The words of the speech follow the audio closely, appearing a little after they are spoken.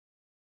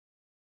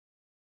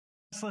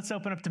So let's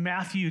open up to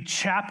Matthew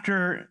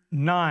chapter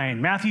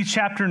 9. Matthew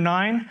chapter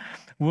 9,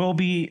 we'll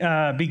be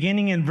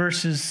beginning in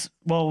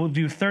we'll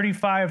do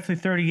 35 through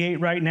 38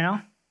 right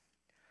now.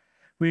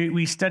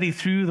 We study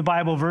through the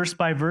Bible verse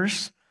by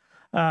verse.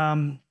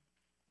 And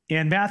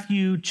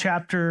Matthew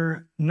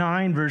chapter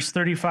 9, verse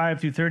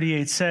 35 through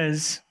 38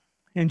 says,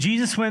 "And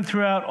Jesus went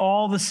throughout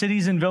all the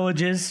cities and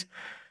villages,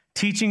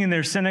 teaching in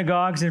their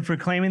synagogues and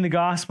proclaiming the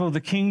gospel of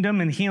the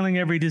kingdom and healing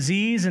every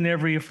disease and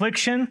every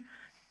affliction.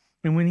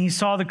 And when he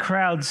saw the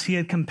crowds, he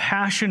had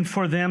compassion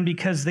for them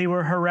because they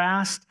were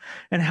harassed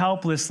and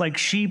helpless like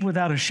sheep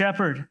without a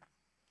shepherd.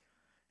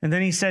 And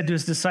then he said to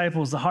his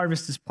disciples, 'The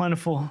harvest is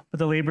plentiful, but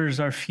the laborers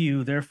are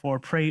few. Therefore,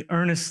 pray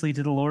earnestly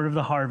to the Lord of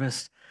the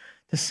harvest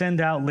to send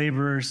out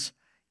laborers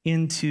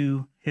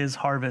into his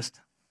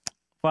harvest.'"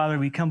 Father,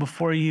 we come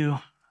before you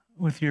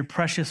with your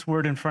precious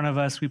word in front of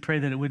us. We pray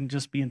that it wouldn't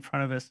just be in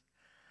front of us,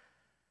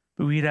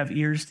 but we'd have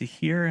ears to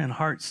hear and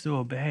hearts to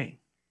obey.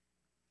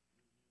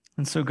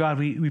 And so, God,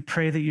 we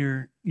pray that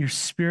your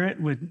spirit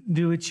would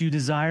do what you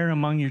desire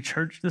among your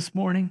church this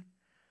morning.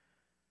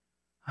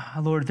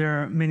 Lord,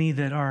 there are many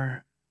that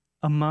are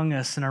among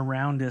us and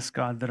around us,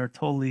 God, that are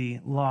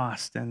totally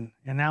lost and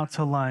out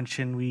to lunch,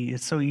 and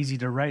it's so easy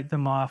to write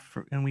them off,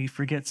 and we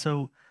forget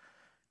so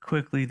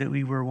quickly that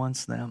we were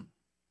once them.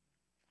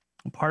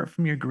 Apart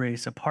from your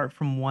grace, apart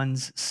from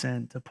one's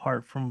sent,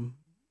 apart from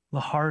the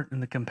heart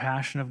and the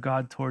compassion of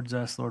God towards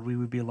us, Lord, we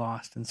would be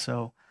lost. And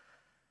so,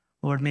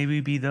 Lord, may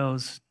we be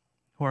those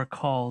who are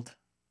called,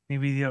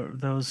 maybe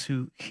those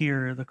who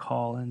hear the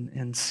call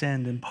and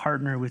send and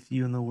partner with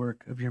you in the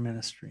work of your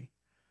ministry.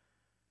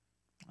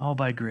 All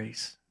by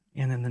grace.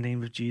 And in the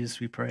name of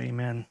Jesus, we pray,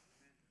 amen.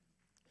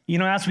 You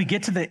know, as we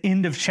get to the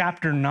end of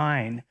chapter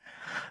 9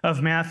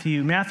 of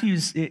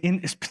Matthew's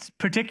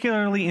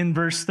particularly in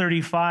verse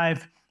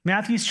 35,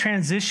 Matthew's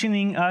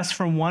transitioning us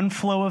from one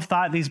flow of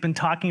thought that he's been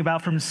talking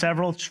about for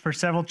several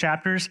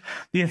chapters,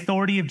 the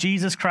authority of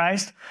Jesus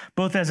Christ,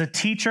 both as a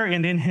teacher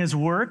and in his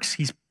works.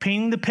 He's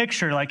painting the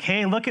picture like,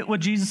 hey, look at what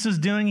Jesus is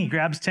doing. He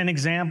grabs 10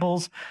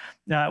 examples.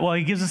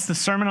 He gives us the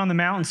Sermon on the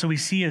Mount, so we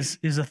see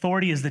his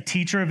authority as the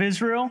teacher of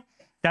Israel.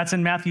 That's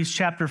in Matthew's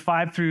chapter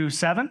 5 through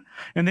 7.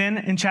 And then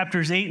in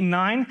chapters 8 and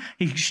 9,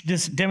 he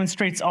just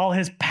demonstrates all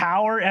his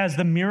power as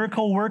the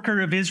miracle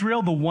worker of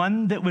Israel, the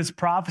one that was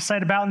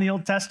prophesied about in the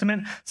Old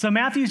Testament. So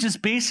Matthew's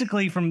just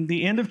basically from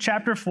the end of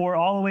chapter 4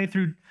 all the way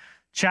through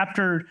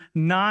chapter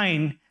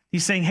 9,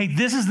 he's saying, hey,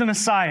 this is the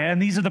Messiah,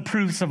 and these are the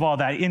proofs of all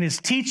that in his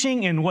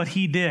teaching and what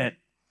he did.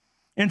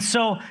 And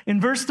so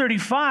in verse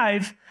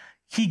 35,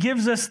 he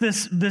gives us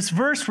this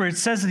verse where it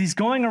says that he's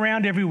going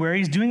around everywhere.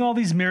 He's doing all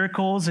these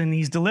miracles and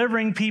he's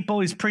delivering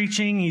people. He's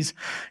preaching. He's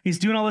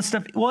doing all this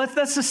stuff. Well,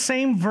 that's the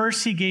same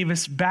verse he gave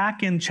us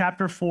back in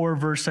chapter 4,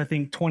 verse, I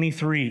think,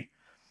 23.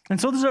 And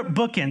so those are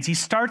bookends. He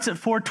starts at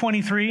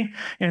 4:23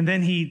 and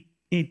then he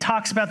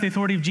talks about the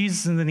authority of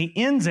Jesus and then he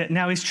ends it.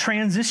 Now he's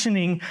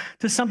transitioning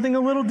to something a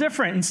little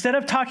different. Instead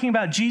of talking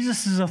about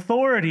Jesus'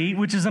 authority,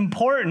 which is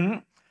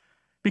important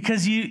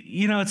because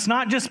you know, it's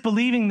not just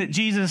believing that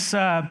Jesus,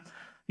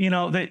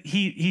 that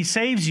he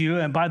saves you.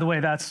 And by the way,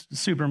 that's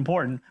super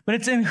important. But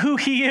it's in who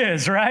he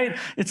is, right?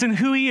 It's in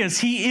who he is.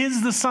 He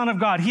is the Son of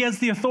God. He has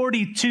the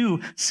authority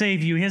to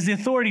save you. He has the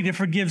authority to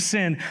forgive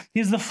sin. He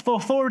has the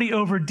authority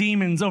over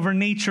demons, over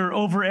nature,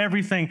 over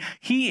everything.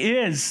 He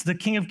is the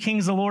King of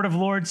Kings, the Lord of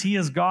Lords. He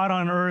is God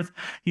on earth.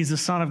 He's the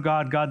Son of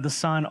God, God the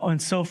Son, and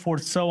so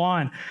forth, so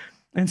on.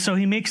 And so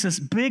he makes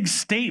this big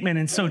statement.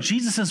 And so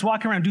Jesus is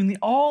walking around doing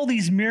all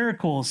these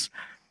miracles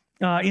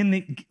in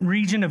the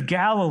region of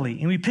Galilee.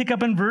 And we pick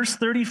up in verse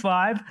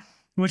 35,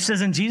 which says,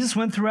 "And Jesus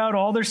went throughout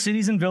all their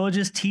cities and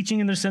villages, teaching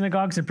in their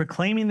synagogues and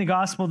proclaiming the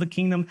gospel of the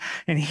kingdom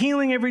and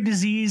healing every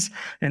disease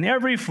and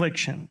every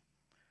affliction."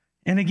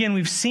 And again,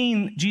 we've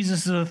seen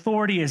Jesus'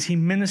 authority as he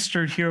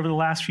ministered here over the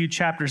last few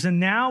chapters.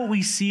 And now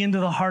we see into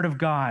the heart of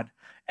God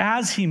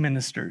as he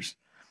ministers.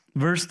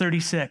 Verse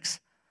 36,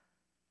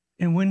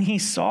 "And when he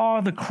saw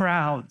the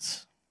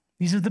crowds,"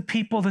 these are the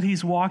people that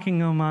he's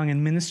walking among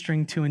and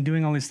ministering to and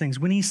doing all these things.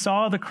 "When he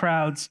saw the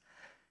crowds,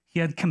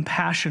 he had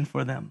compassion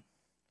for them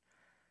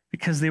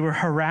because they were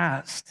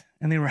harassed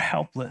and they were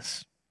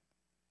helpless,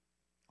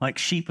 like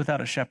sheep without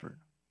a shepherd."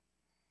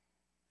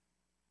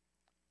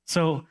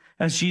 So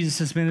as Jesus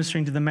is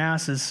ministering to the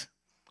masses,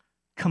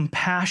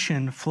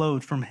 compassion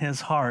flowed from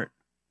his heart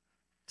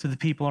to the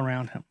people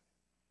around him.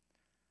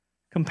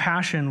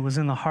 Compassion was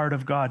in the heart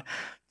of God.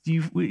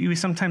 We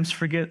sometimes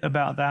forget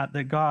about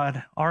that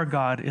God, our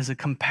God, is a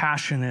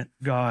compassionate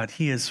God.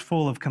 He is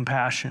full of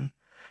compassion.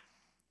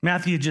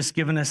 Matthew had just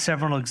given us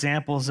several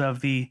examples of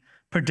the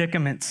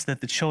predicaments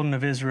that the children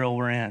of Israel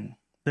were in,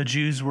 the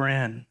Jews were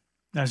in,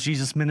 as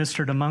Jesus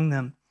ministered among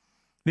them.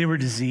 They were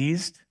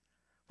diseased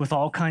with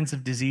all kinds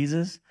of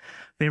diseases.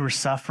 They were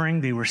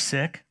suffering. They were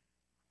sick.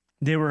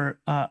 They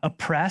were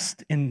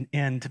oppressed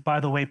and,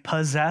 by the way,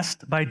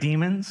 possessed by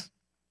demons.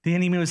 The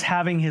enemy was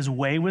having his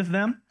way with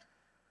them.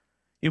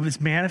 It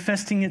was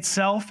manifesting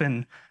itself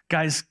and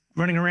guys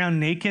running around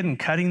naked and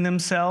cutting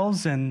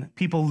themselves and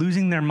people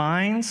losing their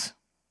minds.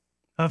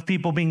 of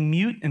people being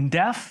mute and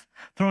deaf,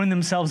 throwing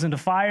themselves into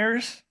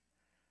fires.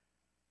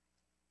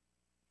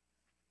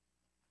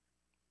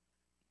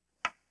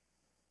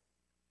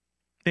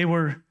 They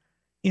were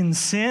in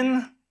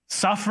sin,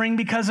 suffering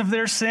because of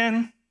their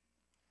sin,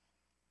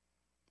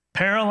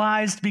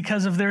 paralyzed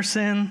because of their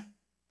sin.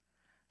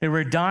 They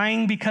were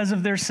dying because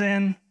of their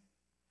sin,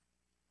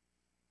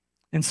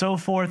 and so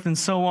forth and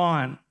so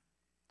on.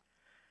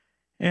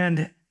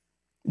 And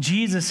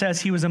Jesus,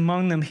 as he was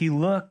among them, he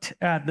looked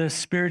at the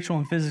spiritual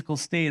and physical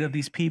state of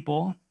these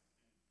people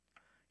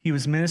he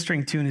was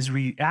ministering to, and his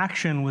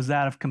reaction was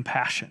that of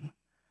compassion.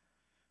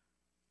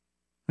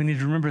 We need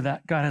to remember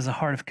that God has a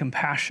heart of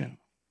compassion.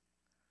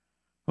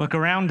 Look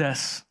around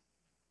us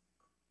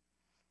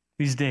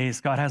these days.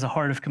 God has a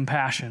heart of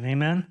compassion.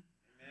 Amen?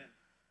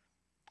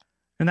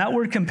 And that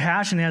word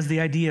compassion has the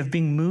idea of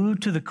being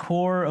moved to the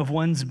core of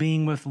one's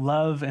being with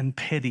love and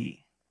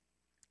pity.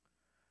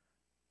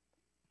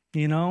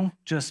 You know,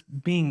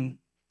 just being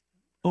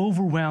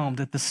overwhelmed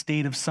at the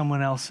state of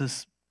someone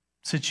else's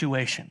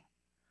situation.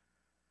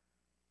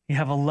 You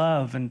have a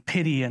love and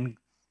pity, and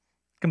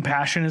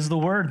compassion is the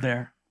word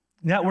there.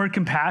 That word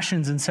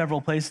compassion is in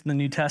several places in the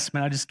New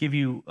Testament. I'll just give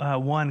you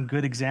one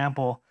good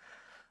example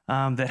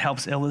that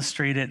helps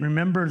illustrate it.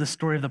 Remember the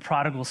story of the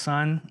prodigal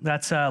son?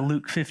 That's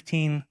Luke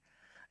 15.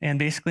 And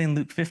basically in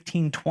Luke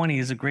 15:20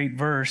 is a great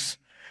verse.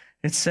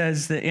 It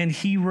says that, and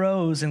he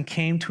rose and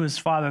came to his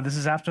father. This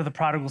is after the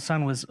prodigal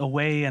son was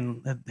away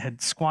and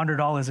had squandered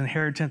all his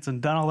inheritance and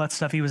done all that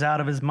stuff. He was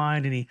out of his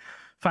mind, and he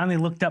finally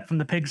looked up from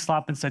the pig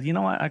slop and said, you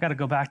know what? I got to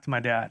go back to my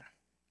dad.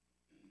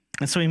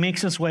 And so he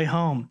makes his way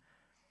home.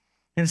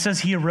 And it says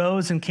he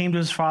arose and came to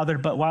his father,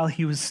 but while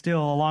he was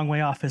still a long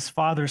way off, his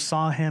father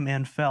saw him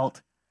and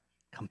felt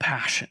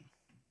compassion.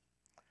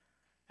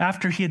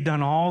 After he had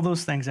done all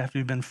those things, after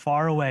he'd been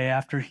far away,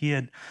 after he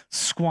had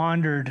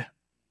squandered,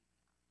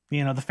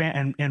 you know,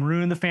 and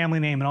ruined the family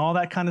name and all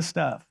that kind of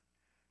stuff,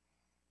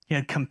 he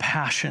had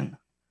compassion.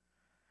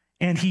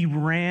 And he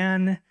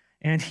ran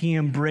and he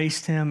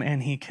embraced him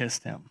and he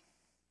kissed him.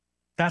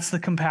 That's the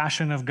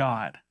compassion of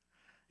God.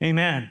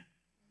 Amen.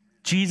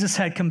 Jesus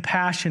had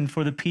compassion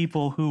for the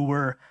people who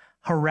were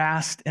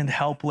harassed and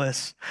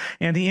helpless.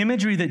 And the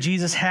imagery that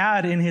Jesus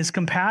had in his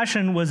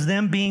compassion was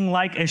them being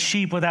like a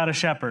sheep without a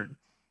shepherd.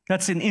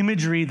 That's an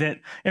imagery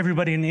that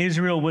everybody in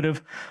Israel would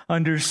have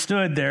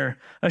understood there.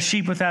 A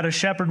sheep without a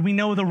shepherd. We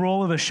know the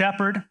role of a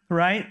shepherd,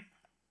 right?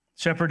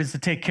 Shepherd is to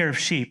take care of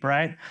sheep,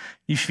 right?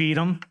 You feed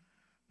them,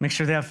 make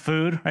sure they have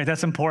food, right?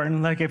 That's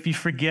important. Like if you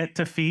forget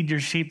to feed your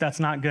sheep, that's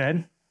not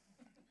good.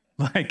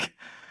 Like,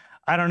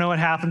 I don't know what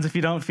happens if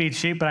you don't feed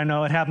sheep, but I know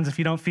what happens if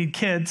you don't feed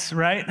kids,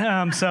 right?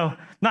 So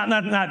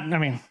I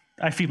mean,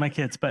 I feed my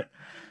kids, but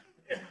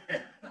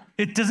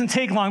it doesn't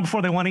take long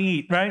before they want to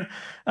eat, right?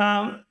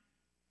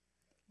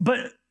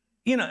 But,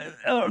 you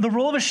know, the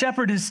role of a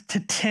shepherd is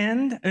to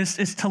tend,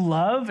 is to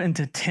love and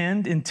to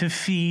tend and to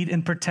feed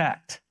and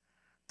protect.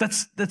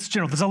 That's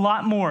general. There's a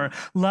lot more.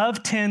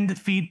 Love, tend,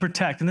 feed,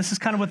 protect. And this is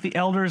kind of what the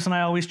elders and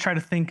I always try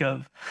to think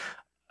of.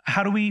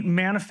 How do we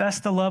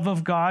manifest the love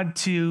of God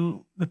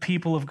to the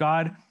people of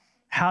God?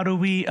 How do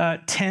we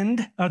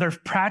tend? Are there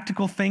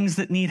practical things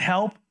that need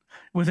help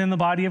within the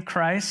body of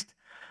Christ?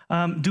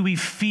 Do we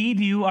feed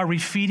you? Are we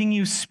feeding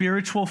you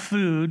spiritual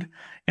food?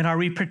 And are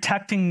we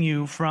protecting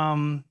you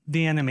from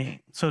the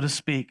enemy, so to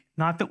speak?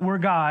 Not that we're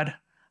God,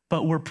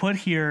 but we're put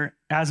here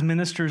as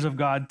ministers of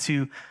God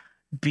to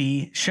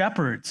be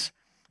shepherds.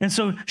 And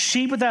so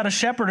sheep without a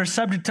shepherd are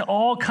subject to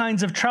all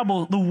kinds of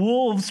trouble. The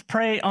wolves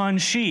prey on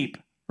sheep,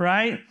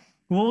 right?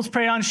 Wolves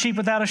prey on sheep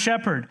without a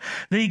shepherd.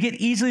 They get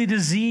easily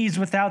diseased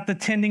without the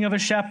tending of a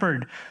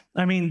shepherd.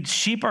 I mean,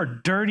 sheep are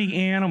dirty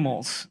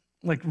animals.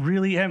 Like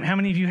really, how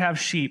many of you have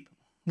sheep?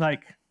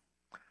 Like,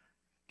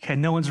 okay,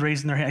 no one's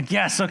raising their hand.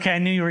 Yes, okay, I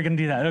knew you were going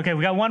to do that. Okay,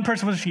 we got one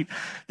person with a sheep.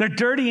 They're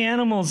dirty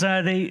animals.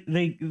 They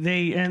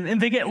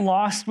get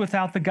lost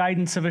without the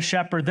guidance of a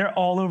shepherd. They're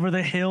all over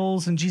the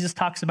hills, and Jesus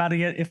talks about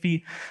it. If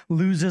he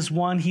loses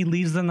one, he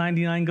leaves the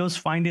 99, goes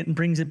find it, and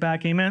brings it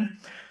back. Amen.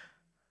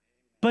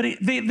 But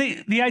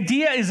the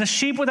idea is a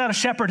sheep without a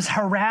shepherd is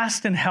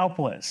harassed and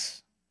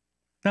helpless.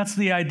 That's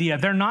the idea.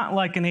 They're not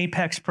like an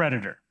apex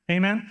predator.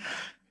 Amen.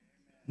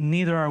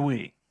 Neither are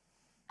we.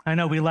 I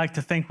know we like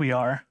to think we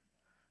are.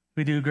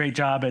 We do a great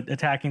job at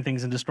attacking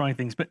things and destroying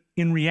things. But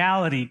in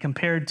reality,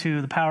 compared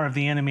to the power of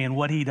the enemy and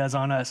what he does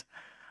on us,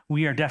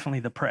 we are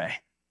definitely the prey.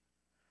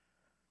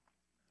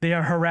 They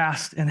are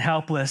harassed and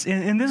helpless.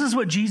 And this is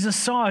what Jesus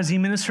saw as he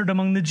ministered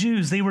among the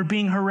Jews. They were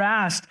being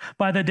harassed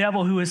by the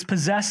devil who is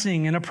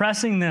possessing and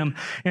oppressing them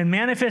and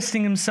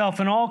manifesting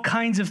himself in all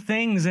kinds of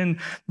things. And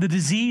the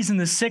disease and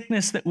the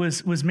sickness that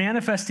was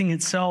manifesting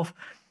itself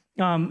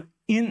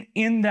in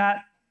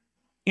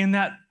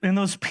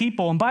those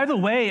people. And by the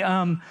way,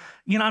 I'm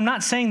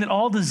not saying that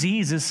all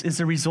disease is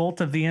a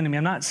result of the enemy.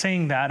 I'm not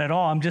saying that at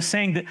all. I'm just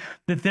saying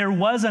that there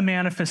was a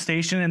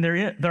manifestation, and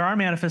there are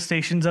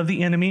manifestations of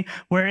the enemy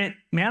where it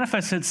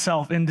manifests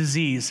itself in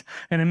disease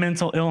and in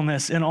mental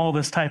illness and all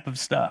this type of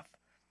stuff.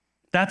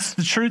 That's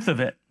the truth of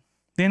it.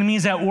 The enemy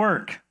is at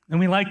work, and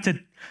we like to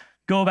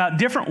go about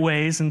different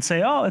ways and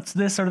say, oh, it's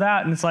this or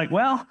that. And it's like,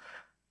 well,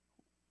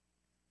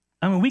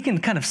 I mean, we can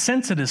kind of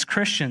sense it as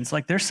Christians,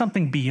 like there's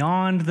something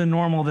beyond the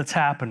normal that's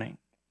happening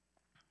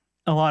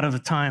a lot of the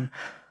time.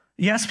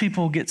 Yes,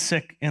 people get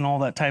sick and all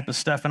that type of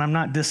stuff, and I'm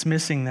not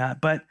dismissing that,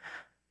 but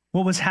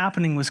what was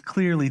happening was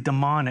clearly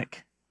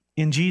demonic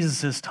in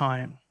Jesus'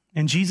 time.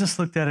 And Jesus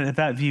looked at it at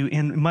that view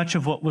in much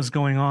of what was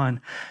going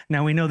on.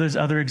 Now, we know there's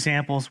other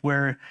examples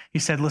where he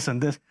said, listen,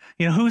 this,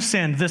 who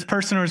sinned, this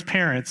person or his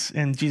parents?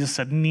 And Jesus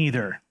said,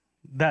 neither.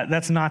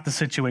 That's not the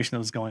situation that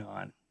was going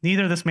on.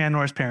 Neither this man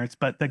nor his parents,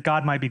 but that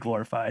God might be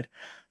glorified.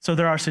 So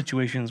there are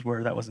situations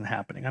where that wasn't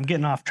happening. I'm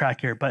getting off track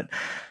here, but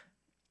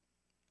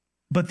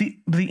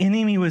the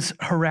enemy was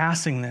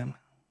harassing them.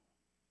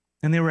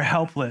 And they were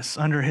helpless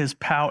under his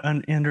power,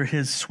 under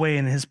his sway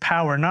and his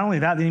power. Not only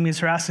that, the enemy was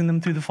harassing them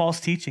through the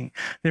false teaching.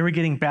 They were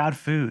getting bad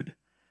food.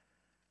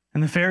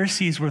 And the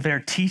Pharisees were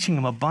there teaching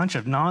them a bunch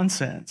of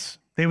nonsense.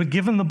 They would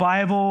give them the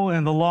Bible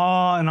and the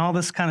law and all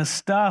this kind of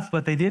stuff,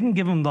 but they didn't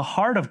give them the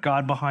heart of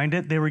God behind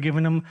it. They were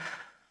giving them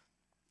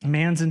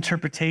man's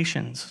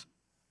interpretations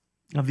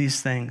of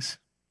these things.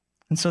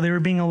 And so they were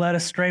being led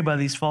astray by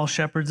these false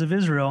shepherds of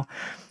Israel.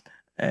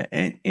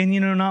 And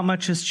not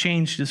much has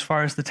changed as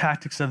far as the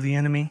tactics of the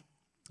enemy.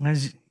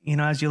 As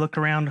you look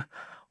around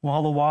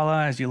Walla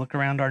Walla, as you look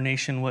around our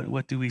nation,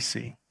 what do we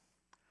see?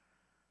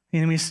 The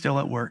enemy is still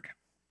at work.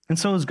 And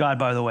so is God,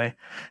 by the way.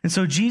 And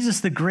so Jesus,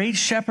 the great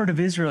shepherd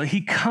of Israel,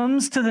 he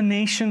comes to the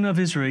nation of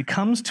Israel. He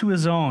comes to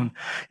his own,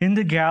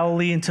 into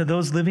Galilee, and to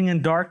those living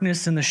in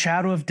darkness and the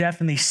shadow of death,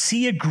 and they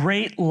see a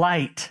great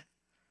light.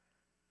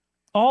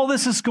 All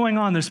this is going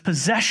on. There's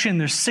possession,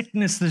 there's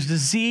sickness, there's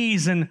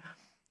disease, and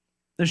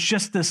there's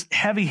just this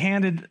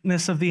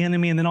heavy-handedness of the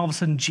enemy, and then all of a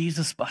sudden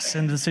Jesus busts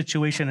into the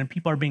situation, and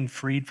people are being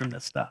freed from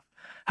this stuff.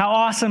 How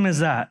awesome is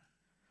that?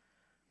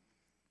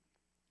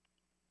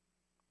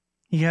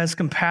 He has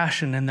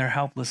compassion in their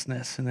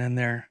helplessness and in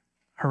their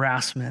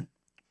harassment.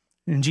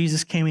 And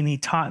Jesus came and he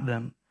taught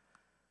them,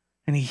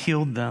 and he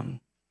healed them,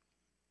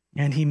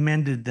 and he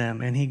mended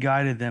them, and he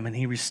guided them, and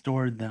he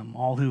restored them,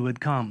 all who would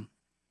come.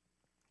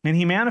 And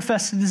he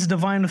manifested his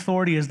divine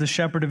authority as the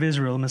shepherd of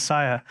Israel, the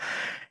Messiah.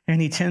 And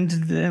he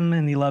tended them,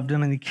 and he loved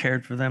them, and he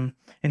cared for them.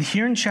 And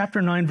here in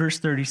chapter 9, verse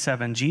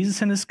 37,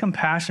 Jesus in his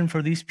compassion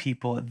for these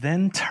people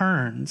then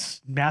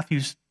turns,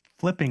 Matthew's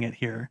flipping it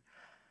here.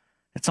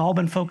 It's all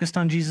been focused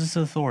on Jesus'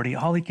 authority,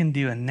 all he can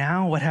do. And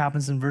now what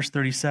happens in verse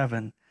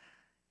 37?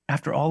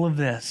 After all of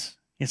this,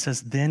 it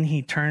says, then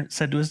he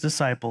said to his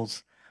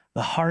disciples,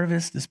 the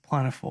harvest is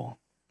plentiful,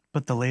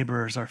 but the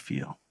laborers are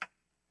few.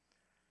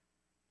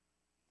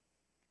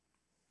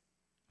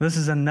 This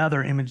is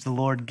another image the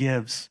Lord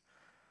gives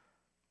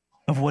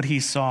of what he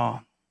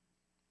saw.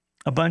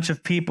 A bunch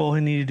of people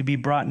who needed to be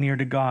brought near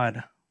to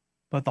God,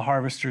 but the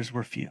harvesters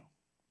were few.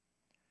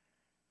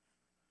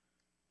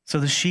 So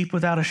the sheep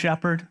without a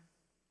shepherd,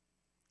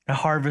 a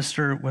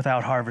harvester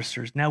without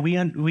harvesters. Now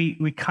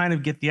we kind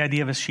of get the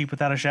idea of a sheep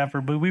without a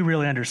shepherd, but we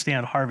really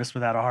understand harvest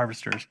without a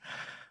harvesters.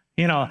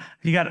 You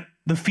got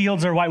the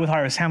fields are white with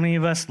harvest. How many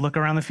of us look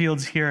around the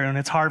fields here and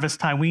it's harvest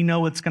time? We know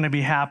what's going to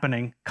be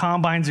happening.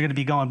 Combines are going to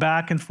be going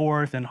back and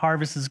forth, and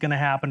harvest is going to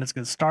happen. It's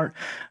going to start,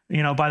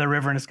 by the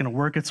river, and it's going to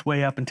work its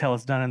way up until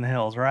it's done in the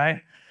hills,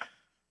 right?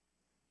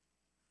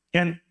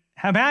 And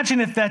imagine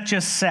if that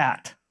just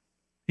sat.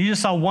 You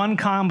just saw one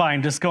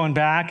combine just going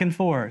back and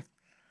forth,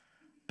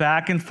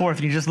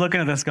 and you're just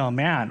looking at this going,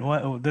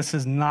 man, this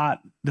is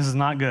not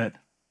good.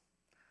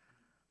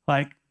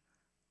 Like,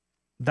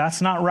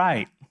 that's not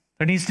right.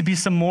 There needs to be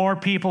some more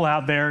people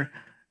out there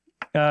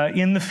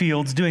in the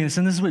fields doing this.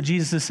 And this is what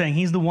Jesus is saying.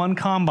 He's the one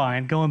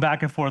combine going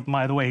back and forth.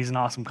 By the way, he's an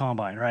awesome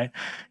combine, right?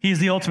 He's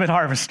the ultimate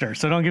harvester.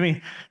 So don't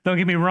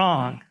get me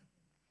wrong.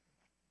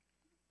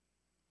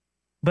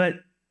 But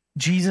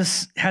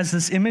Jesus has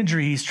this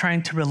imagery he's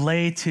trying to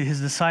relay to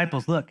his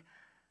disciples. Look,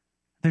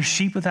 there's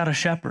sheep without a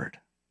shepherd.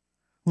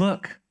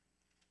 Look,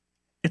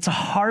 it's a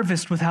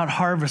harvest without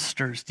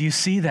harvesters. Do you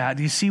see that?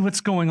 Do you see what's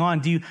going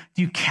on? Do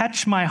you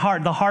catch my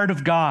heart, the heart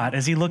of God,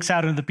 as he looks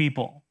out into the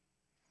people?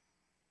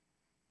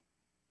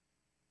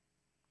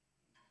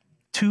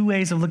 Two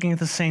ways of looking at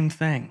the same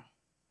thing.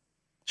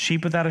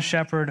 Sheep without a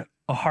shepherd,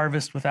 a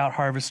harvest without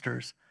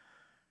harvesters.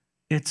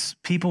 It's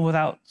people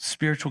without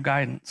spiritual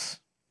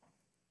guidance.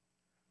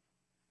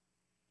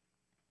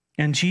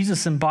 And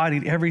Jesus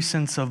embodied every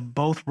sense of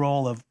both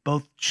role of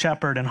both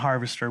shepherd and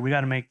harvester. We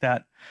got to make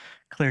that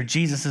clear.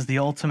 Jesus is the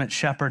ultimate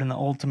shepherd and the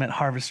ultimate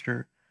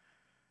harvester.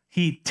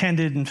 He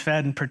tended and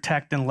fed and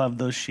protected and loved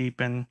those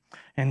sheep, and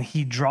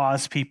he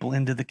draws people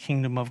into the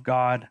kingdom of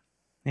God.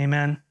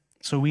 Amen.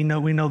 So we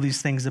know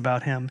these things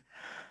about him.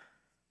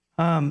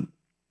 And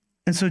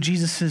so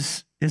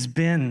Jesus has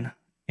been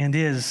and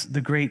is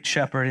the great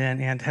shepherd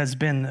and has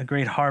been a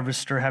great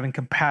harvester, having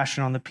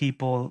compassion on the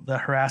people, the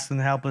harassed and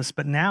the helpless.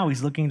 But now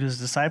he's looking to his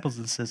disciples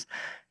and says,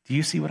 do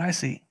you see what I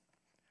see?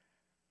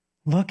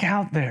 Look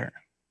out there.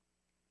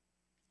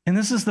 And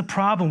this is the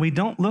problem. We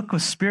don't look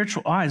with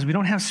spiritual eyes. We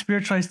don't have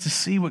spiritual eyes to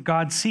see what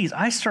God sees.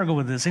 I struggle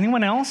with this.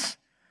 Anyone else?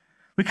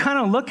 We kind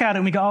of look at it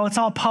and we go, oh, it's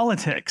all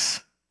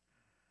politics.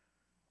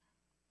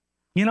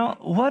 You know,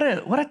 what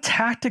a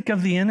tactic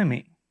of the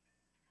enemy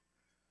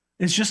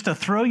is just to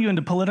throw you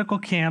into political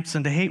camps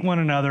and to hate one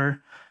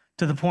another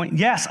to the point,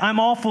 yes, I'm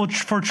all for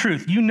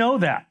truth. You know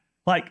that.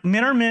 Like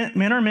men are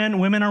men,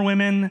 women are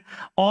women,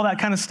 all that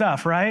kind of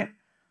stuff, right?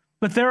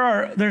 But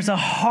there's a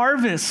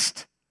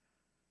harvest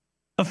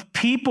of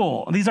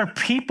people. These are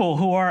people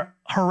who are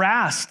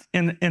harassed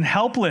and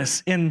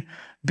helpless in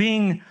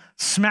being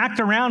smacked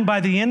around by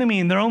the enemy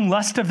in their own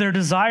lust of their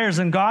desires,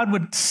 and God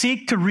would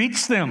seek to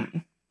reach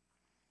them.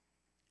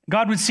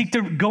 God would seek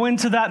to go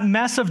into that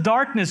mess of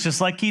darkness just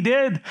like he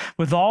did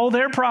with all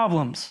their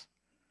problems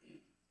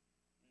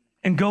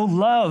and go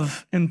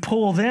love and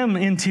pull them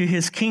into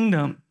his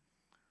kingdom.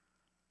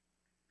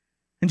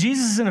 And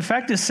Jesus, in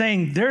effect, is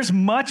saying there's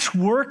much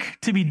work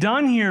to be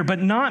done here,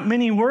 but not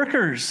many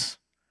workers.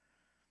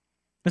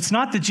 It's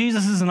not that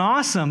Jesus isn't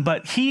awesome,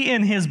 but he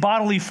in his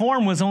bodily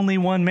form was only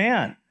one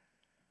man.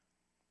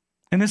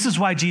 And this is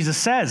why Jesus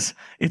says,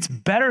 it's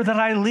better that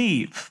I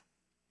leave.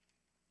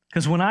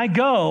 Because when I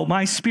go,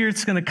 my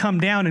Spirit's going to come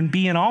down and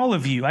be in all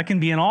of you. I can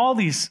be in all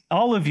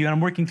of you, and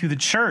I'm working through the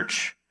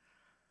church.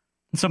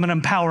 And so I'm going to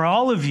empower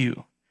all of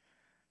you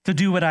to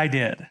do what I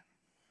did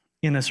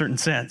in a certain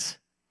sense.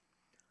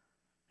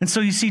 And so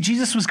you see,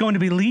 Jesus was going to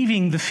be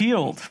leaving the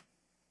field.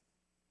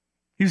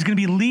 He was going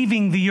to be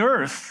leaving the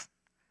earth.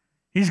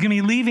 He's going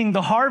to be leaving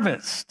the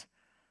harvest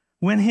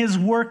when his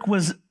work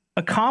was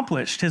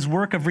accomplished. His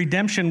work of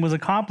redemption was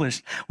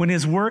accomplished. When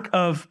his work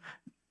of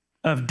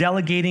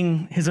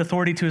delegating his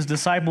authority to his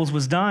disciples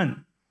was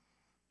done,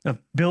 of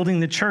building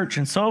the church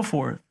and so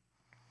forth.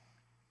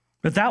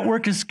 But that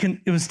work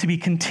it was to be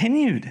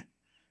continued.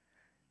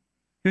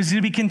 It was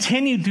to be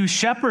continued through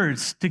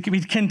shepherds, to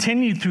be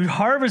continued through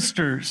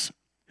harvesters,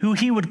 who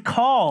he would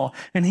call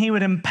and he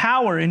would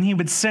empower and he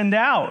would send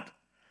out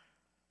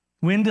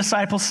when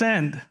disciples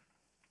send.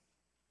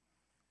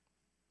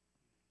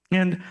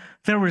 And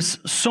there was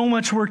so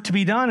much work to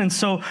be done. And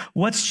so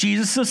what's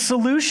Jesus'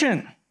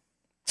 solution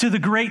to the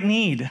great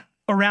need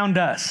around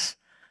us,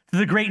 to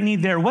the great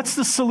need there? What's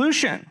the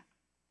solution?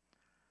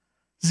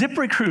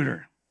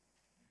 ZipRecruiter.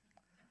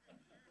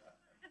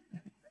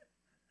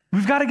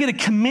 We've got to get a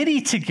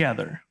committee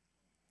together.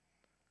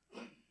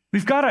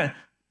 We've got to,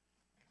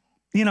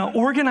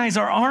 organize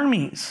our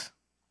armies.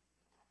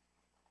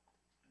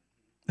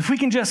 If we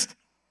can just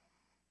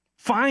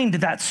find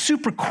that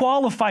super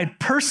qualified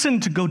person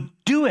to go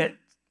do it,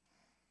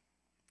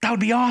 that would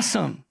be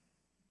awesome.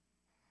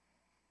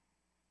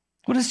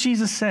 What does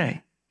Jesus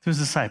say to his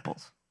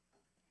disciples?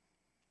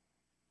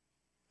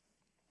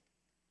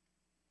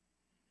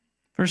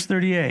 Verse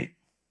 38,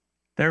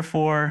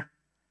 therefore,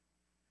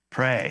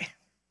 pray.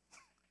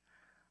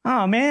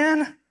 Oh,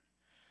 man,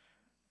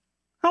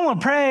 I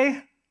want to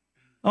pray.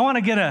 I want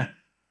to get a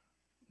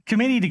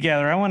committee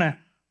together. I want to,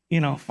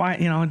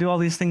 do all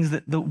these things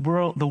that the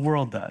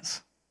world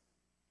does.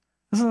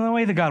 This isn't the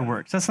way that God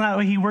works. That's not the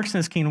way he works in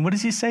his kingdom. What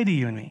does he say to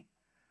you and me?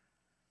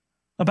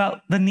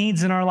 About the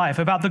needs in our life,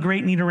 about the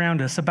great need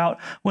around us, about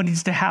what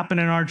needs to happen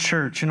in our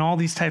church and all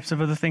these types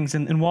of other things,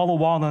 and wall to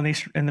wall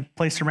and the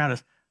place around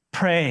us.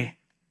 Pray.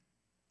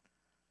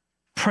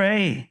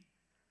 Pray.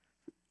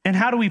 And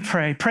how do we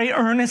pray? Pray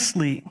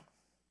earnestly.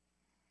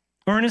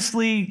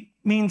 Earnestly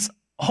means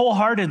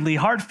wholeheartedly,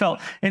 heartfelt.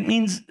 It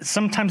means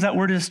sometimes that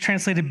word is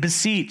translated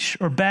beseech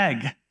or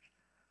beg.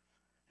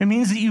 It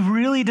means that you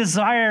really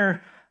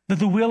desire that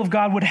the will of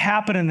God would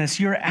happen in this.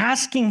 You're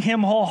asking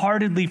him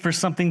wholeheartedly for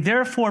something.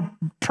 Therefore,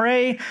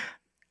 pray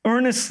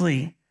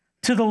earnestly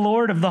to the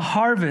Lord of the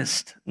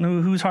harvest.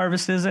 Whose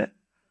harvest is it?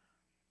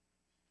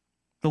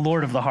 The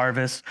Lord of the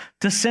harvest.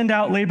 To send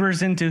out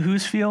laborers into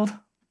whose field?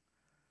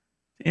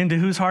 Into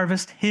whose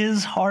harvest?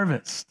 His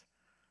harvest.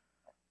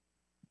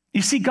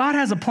 You see, God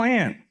has a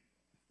plan.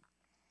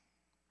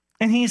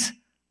 And he's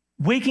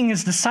waking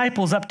his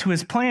disciples up to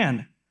his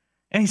plan.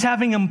 And he's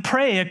having them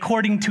pray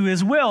according to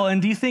his will.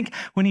 And do you think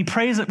when they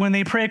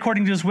pray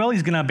according to his will,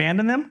 he's going to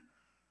abandon them?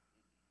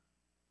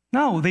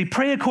 No, they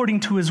pray according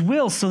to his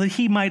will so that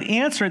he might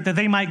answer it, that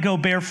they might go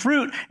bear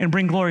fruit and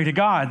bring glory to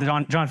God,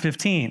 John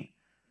 15.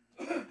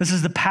 This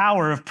is the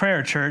power of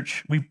prayer,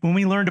 church. When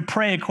we learn to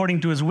pray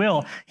according to his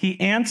will, he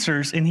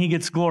answers and he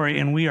gets glory,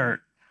 and we are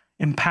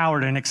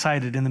empowered and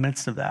excited in the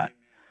midst of that.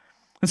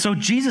 And so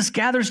Jesus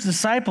gathers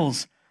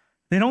disciples.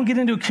 They don't get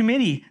into a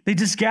committee. They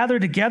just gather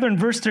together. In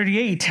verse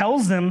 38, he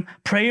tells them,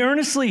 pray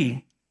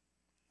earnestly.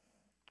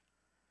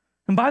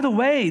 And by the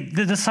way,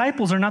 the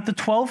disciples are not the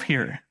 12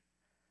 here.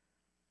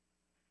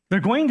 They're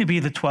going to be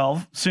the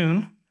 12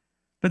 soon.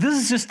 But this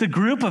is just the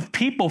group of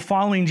people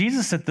following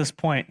Jesus at this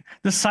point.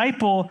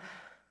 Disciple,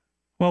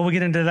 well, we'll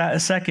get into that in a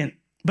second.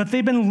 But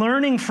they've been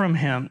learning from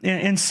him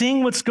and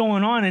seeing what's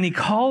going on. And he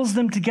calls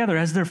them together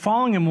as they're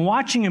following him,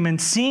 watching him and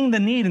seeing the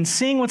need and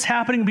seeing what's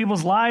happening in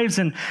people's lives.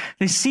 And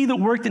they see the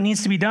work that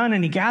needs to be done.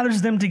 And he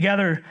gathers them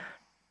together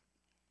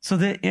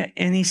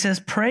and he says,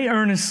 pray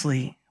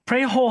earnestly,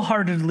 pray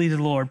wholeheartedly to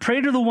the Lord.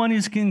 Pray to the one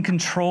who's in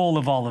control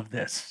of all of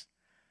this.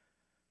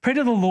 Pray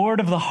to the Lord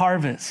of the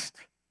harvest.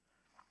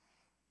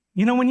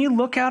 You know, when you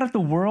look out at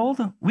the world,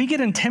 we get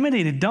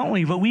intimidated, don't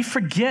we? But we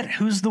forget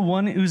who's the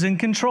one who's in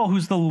control,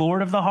 who's the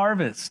Lord of the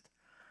harvest,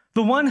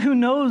 the one who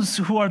knows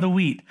who are the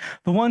wheat,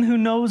 the one who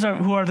knows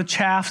who are the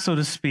chaff, so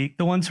to speak,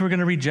 the ones who are going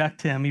to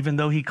reject him, even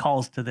though he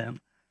calls to them.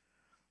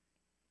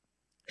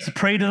 So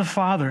pray to the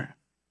Father.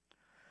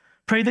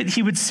 Pray that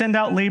he would send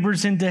out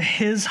laborers into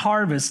his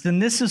harvest.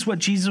 And this is what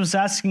Jesus was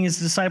asking his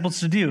disciples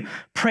to do.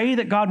 Pray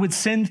that God would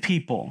send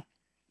people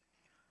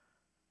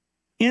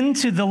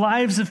into the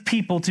lives of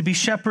people to be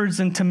shepherds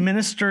and to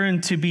minister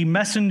and to be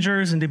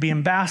messengers and to be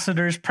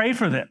ambassadors. Pray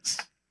for this.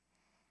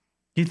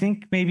 Do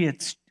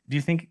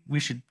you think we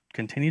should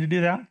continue to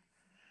do that?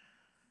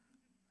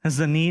 Has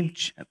the need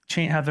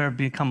changed? Have there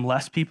become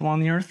less people on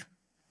the earth?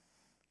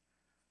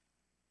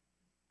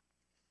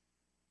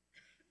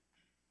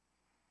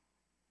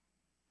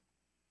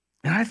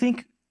 And I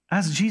think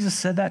as Jesus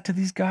said that to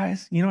these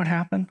guys, you know what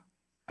happened?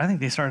 I think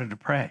they started to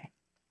pray.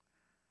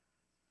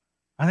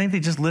 I think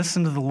they just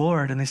listened to the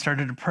Lord and they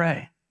started to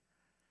pray.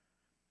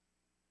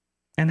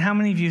 And how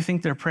many of you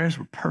think their prayers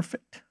were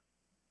perfect?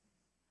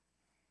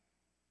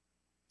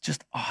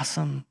 Just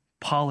awesome,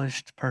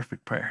 polished,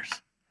 perfect prayers.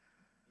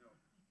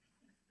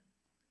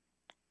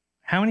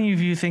 How many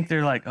of you think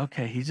they're like,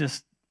 okay,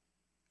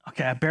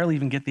 I barely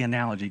even get the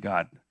analogy,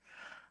 God.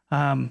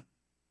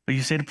 But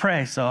you say to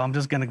pray, so I'm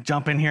just going to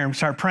jump in here and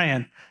start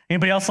praying.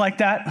 Anybody else like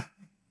that?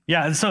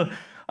 Yeah, so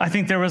I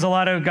think there was a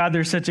lot of, God,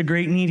 there's such a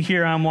great need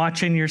here. I'm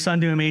watching your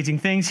son do amazing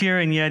things here,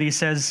 and yet he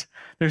says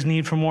there's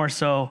need for more.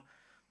 So,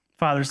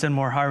 Father, send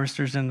more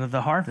harvesters into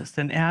the harvest.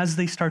 And as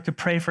they start to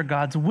pray for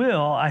God's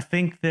will, I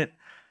think that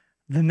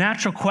the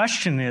natural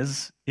question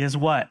is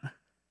what?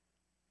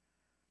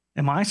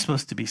 Am I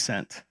supposed to be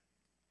sent?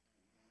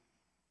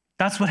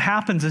 That's what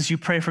happens as you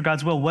pray for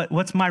God's will.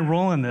 What's my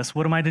role in this?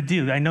 What am I to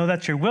do? I know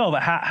that's your will,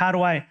 but how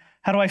do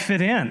I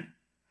fit in?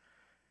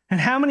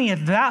 And how many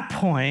at that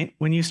point,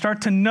 when you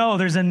start to know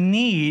there's a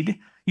need,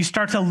 you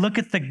start to look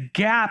at the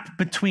gap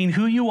between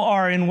who you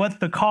are and what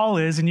the call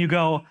is, and you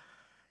go,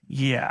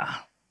 yeah,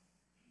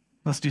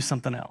 let's do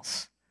something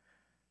else.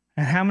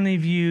 And how many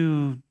of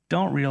you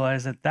don't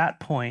realize at that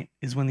point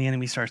is when the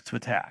enemy starts to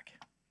attack?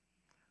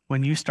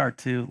 When you start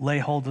to lay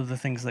hold of the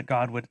things that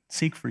God would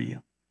seek for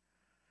you.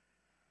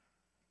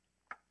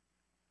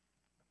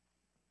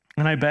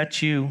 And I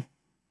bet you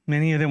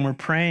many of them were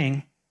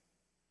praying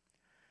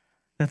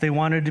that they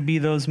wanted to be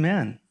those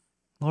men.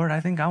 Lord, I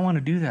think I want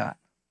to do that.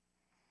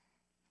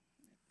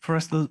 For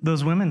us,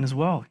 those women as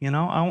well, you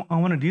know, I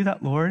want to do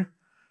that, Lord.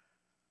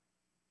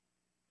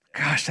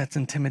 Gosh, that's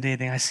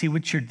intimidating. I see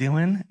what you're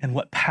doing and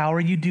what power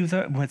you do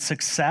there, with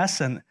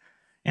success and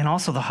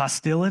also the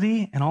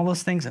hostility and all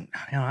those things. And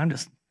you know, I'm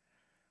just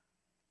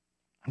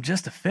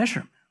a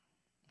fisherman.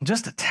 I'm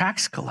just a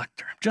tax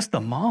collector. I'm just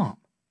a mom.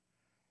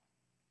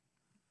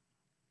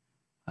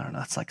 I don't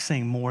know. It's like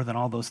saying more than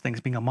all those things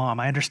being a mom.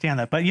 I understand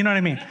that, but you know what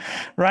I mean,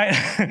 right?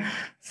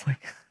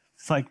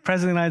 It's like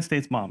President of the United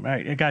States mom,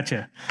 right? I got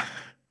you.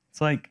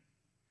 It's like,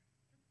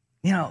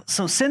 you know,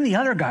 so send the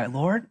other guy,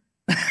 Lord.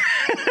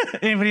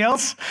 Anybody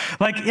else?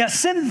 Like, yeah,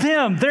 send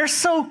them. They're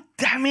so,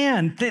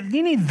 man,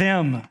 you need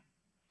them.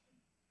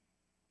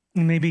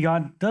 And maybe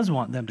God does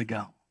want them to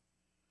go.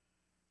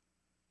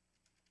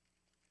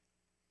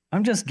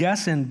 I'm just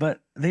guessing, but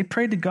they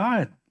prayed to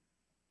God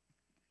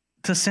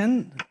to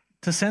send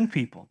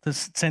people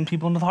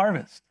into the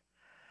harvest.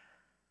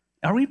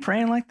 Are we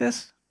praying like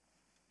this?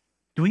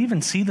 Do we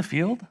even see the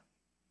field?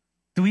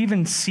 Do we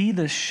even see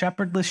the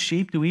shepherdless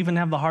sheep? Do we even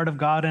have the heart of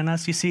God in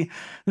us? You see,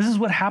 this is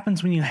what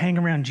happens when you hang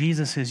around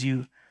Jesus is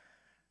you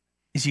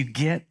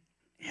get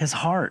his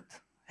heart,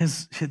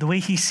 the way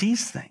he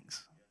sees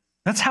things.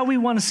 That's how we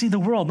want to see the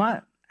world,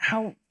 not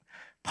how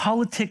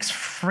politics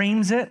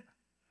frames it.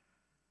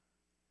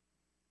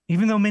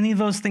 Even though many of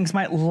those things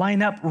might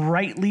line up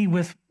rightly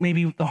with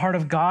maybe the heart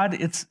of God,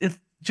 it's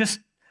just,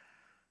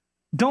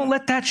 don't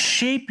let that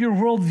shape your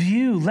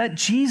worldview. Let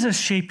Jesus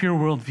shape your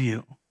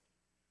worldview.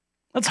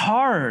 That's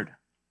hard.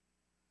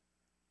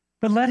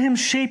 But let him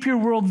shape your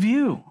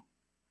worldview.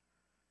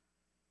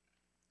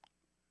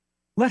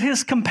 Let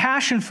his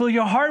compassion fill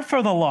your heart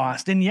for the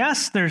lost. And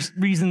yes, there's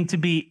reason to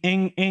be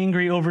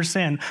angry over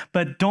sin,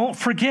 but don't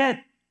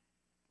forget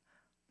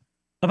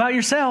about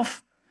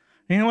yourself.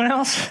 Anyone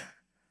else?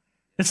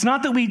 It's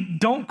not that we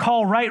don't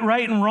call right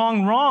and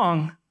wrong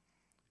wrong.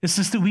 It's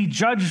just that we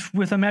judge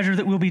with a measure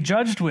that we'll be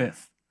judged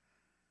with.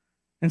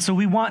 And so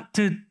we want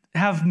to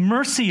have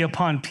mercy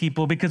upon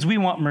people because we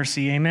want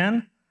mercy.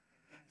 Amen?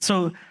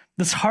 So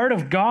this heart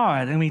of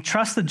God, and we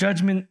trust the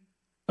judgment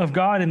of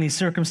God in these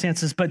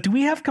circumstances, but do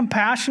we have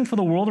compassion for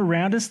the world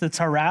around us that's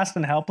harassed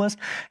and helpless?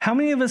 How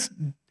many of us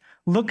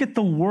look at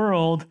the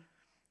world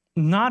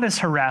not as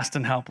harassed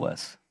and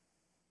helpless?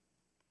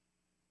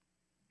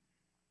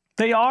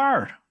 They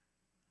are.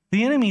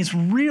 The enemy's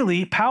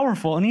really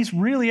powerful, and he's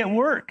really at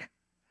work.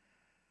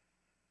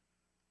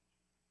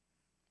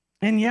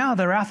 And yeah,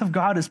 the wrath of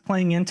God is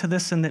playing into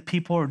this, and that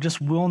people just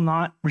will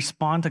not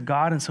respond to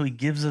God. And so he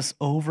gives us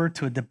over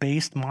to a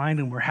debased mind,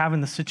 and we're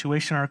having the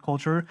situation in our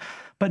culture.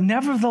 But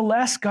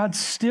nevertheless, God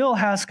still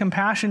has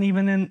compassion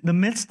even in the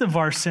midst of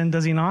our sin,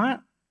 does he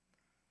not?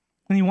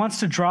 And he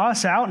wants to draw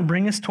us out and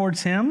bring us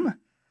towards him.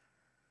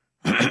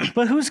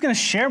 But who's going to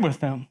share with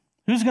them?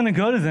 Who's going to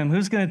go to them?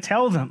 Who's going to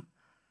tell them?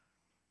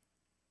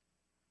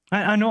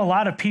 I know a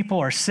lot of people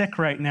are sick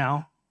right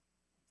now,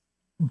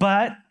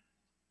 but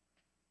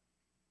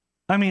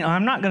I mean,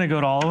 I'm not going to go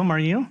to all of them, are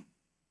you?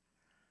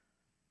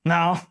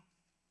 No,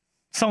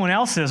 someone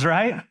else is,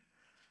 right?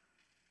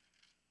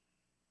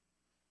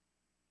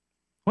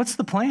 What's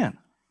the plan?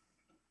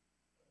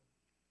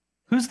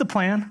 Who's the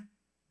plan?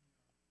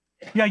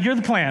 Yeah, you're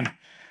the plan.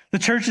 The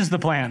church is the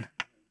plan.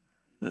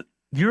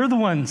 You're the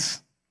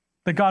ones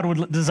that God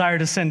would desire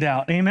to send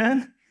out.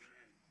 Amen?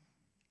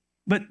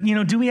 But,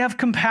 do we have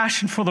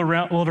compassion for the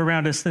world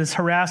around us that is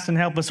harassed and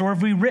helpless? Or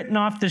have we written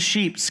off the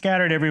sheep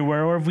scattered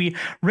everywhere? Or have we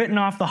written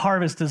off the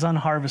harvest as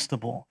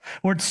unharvestable?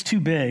 Or it's too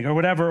big or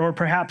whatever. Or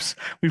perhaps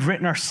we've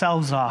written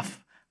ourselves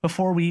off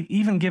before we've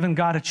even given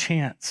God a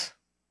chance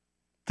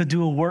to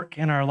do a work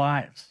in our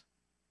lives.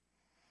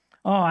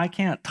 Oh, I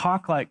can't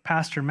talk like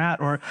Pastor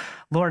Matt, or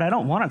Lord, I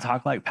don't want to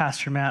talk like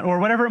Pastor Matt, or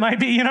whatever it might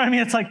be. You know what I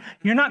mean? It's like,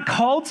 you're not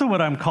called to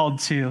what I'm called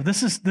to.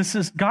 This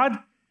is God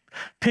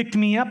picked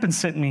me up and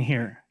sent me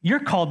here.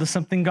 You're called to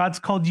something God's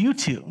called you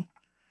to.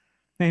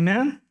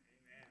 Amen?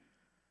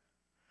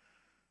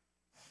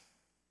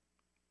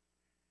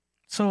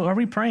 So are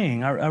we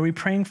praying? Are we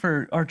praying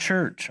for our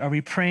church? Are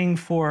we praying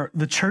for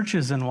the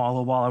churches in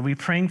Walla Walla? Are we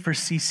praying for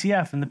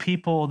CCF and the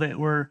people that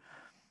were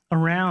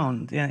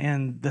around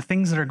and the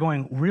things that are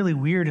going really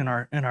weird in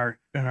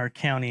our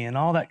county and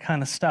all that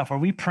kind of stuff? Are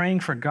we praying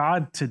for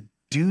God to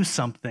do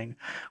something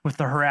with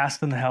the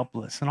harassed and the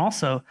helpless? And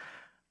also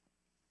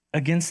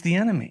against the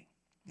enemy?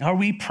 Are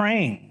we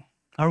praying?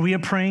 Are we a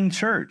praying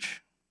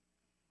church?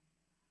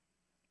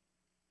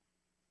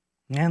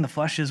 Man, the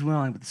flesh is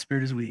willing, but the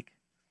spirit is weak.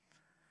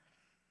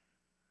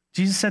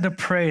 Jesus said to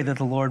pray that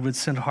the Lord would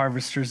send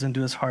harvesters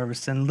into his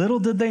harvest, and little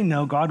did they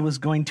know God was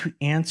going to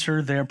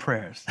answer their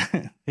prayers.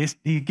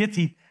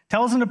 He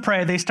tells them to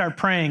pray, they start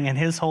praying, and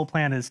his whole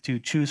plan is to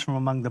choose from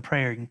among the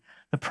praying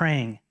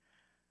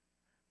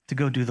to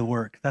go do the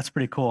work. That's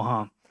pretty cool,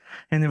 huh?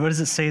 And then what does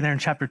it say there in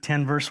chapter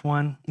 10, verse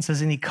 1? It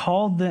says, and he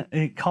called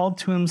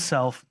to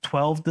himself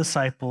 12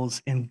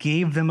 disciples and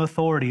gave them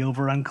authority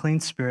over unclean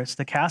spirits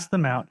to cast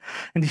them out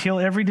and to heal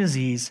every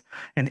disease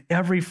and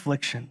every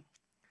affliction.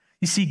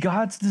 You see,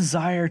 God's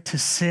desire to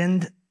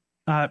send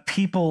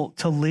people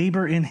to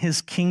labor in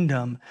his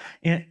kingdom,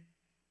 and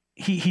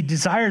he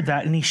desired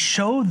that, and he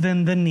showed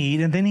them the need,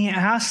 and then he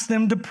asked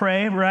them to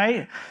pray,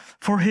 right,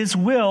 for his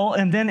will.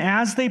 And then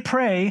as they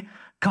pray,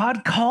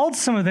 God called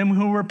some of them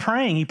who were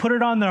praying. He put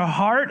it on their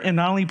heart, and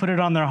not only put it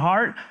on their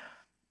heart,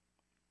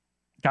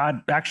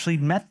 God actually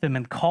met them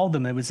and called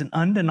them. It was an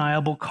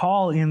undeniable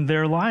call in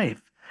their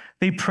life.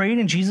 They prayed,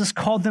 and Jesus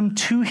called them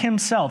to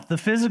himself. The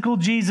physical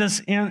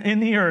Jesus in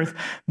the earth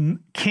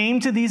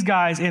came to these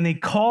guys, and they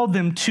called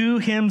them to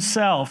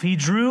himself. He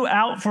drew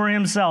out for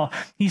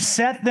himself. He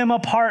set them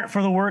apart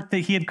for the work that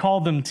he had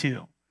called them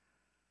to.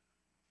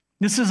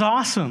 This is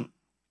awesome.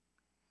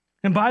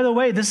 And by the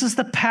way, this is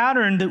the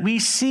pattern that we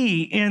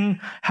see in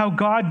how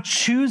God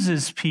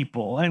chooses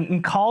people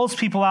and calls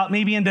people out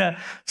maybe into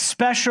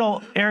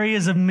special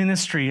areas of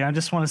ministry. I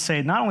just want to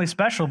say not only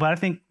special, but I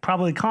think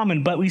probably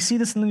common, but we see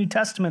this in the New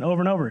Testament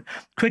over and over.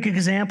 Quick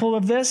example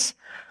of this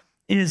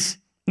is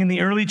in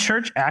the early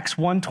church, Acts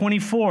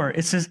 1:24.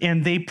 It says,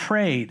 and they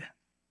prayed.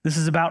 This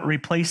is about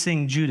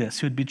replacing Judas,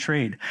 who had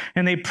betrayed.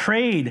 And they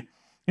prayed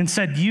and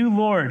said, you,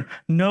 Lord,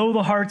 know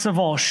the hearts of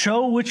all.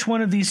 Show which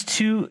one of these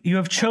two you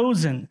have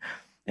chosen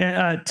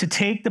to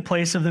take the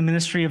place of the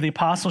ministry of the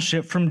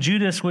apostleship from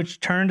Judas, which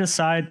Judas turned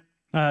aside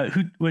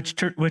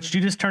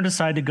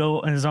to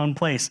go in his own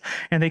place.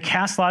 And they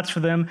cast lots for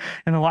them,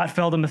 and the lot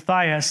fell to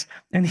Matthias,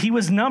 and he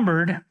was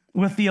numbered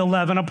with the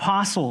 11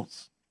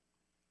 apostles.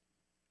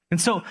 And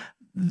so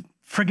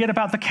forget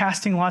about the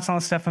casting lots and all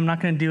that stuff. I'm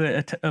not going to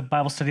do a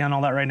Bible study on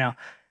all that right now.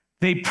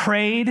 They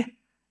prayed,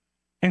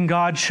 and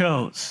God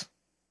chose.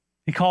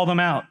 He called them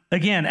out.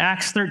 Again,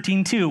 Acts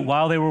 13:2,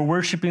 while they were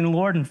worshiping the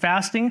Lord and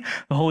fasting,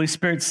 the Holy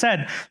Spirit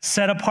said,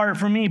 set apart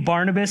for me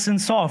Barnabas and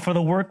Saul for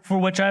the work for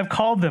which I have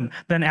called them.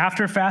 Then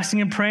after fasting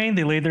and praying,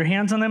 they laid their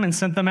hands on them and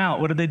sent them out.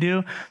 What did they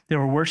do? They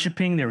were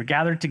worshiping, they were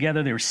gathered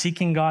together, they were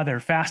seeking God, they were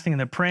fasting and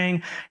they're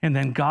praying. And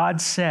then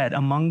God said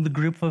among the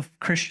group of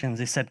Christians,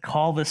 they said,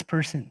 call this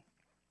person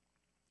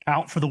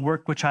out for the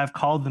work which I have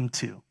called them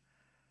to.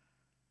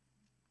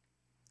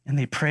 And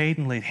they prayed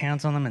and laid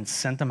hands on them and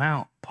sent them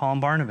out, Paul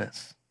and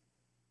Barnabas.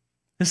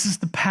 This is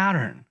the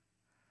pattern.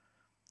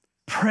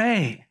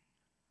 Pray,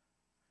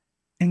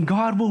 and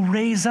God will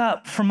raise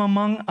up from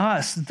among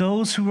us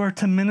those who are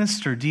to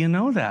minister. Do you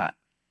know that?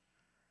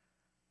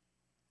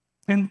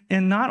 And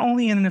not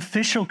only in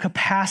official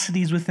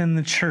capacities within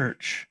the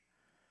church,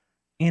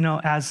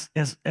 as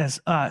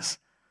us,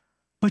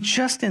 but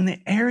just in the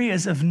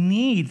areas of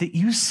need that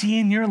you see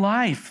in your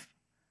life.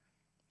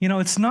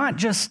 It's not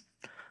just,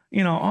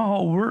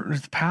 we're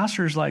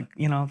pastors, like,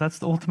 that's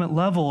the ultimate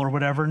level or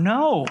whatever.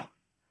 No.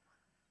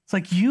 It's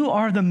like you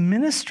are the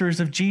ministers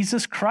of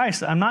Jesus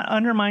Christ. I'm not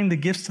undermining the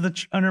gifts of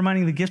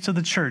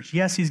the church.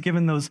 Yes, he's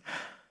given those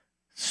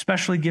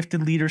specially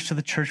gifted leaders to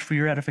the church for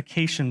your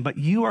edification, but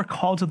you are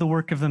called to the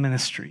work of the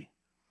ministry.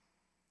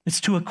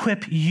 It's to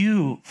equip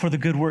you for the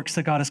good works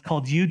that God has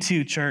called you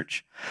to,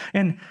 church.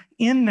 And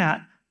in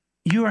that,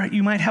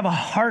 you might have a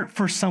heart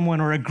for someone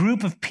or a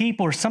group of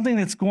people or something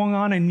that's going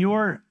on in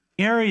your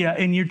area,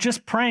 and you're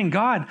just praying,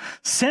 God,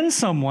 send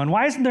someone.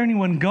 Why isn't there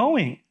anyone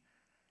going?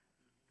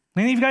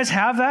 Any of you guys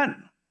have that?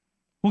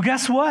 Well,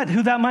 guess what?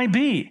 Who that might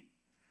be?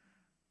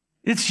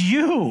 It's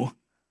you.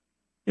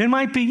 It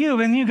might be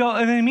you. And you go,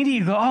 and then immediately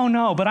you go, oh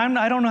no, but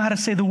I don't know how to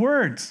say the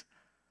words.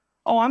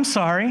 Oh, I'm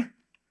sorry.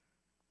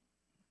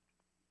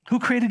 Who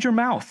created your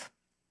mouth?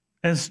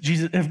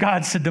 If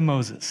God said to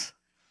Moses.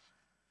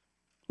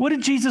 What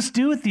did Jesus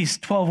do with these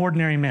 12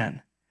 ordinary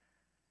men?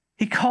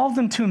 He called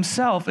them to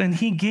himself and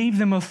he gave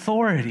them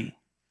authority.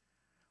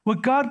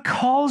 What God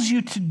calls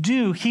you to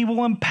do, he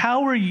will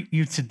empower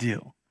you to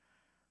do.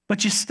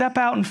 But you step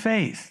out in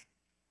faith.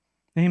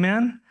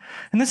 Amen?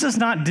 And this is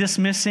not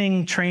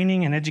dismissing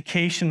training and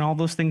education, all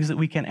those things that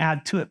we can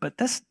add to it,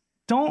 but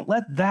don't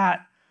let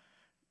that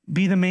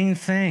be the main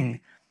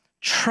thing.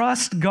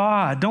 Trust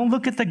God. Don't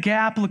look at the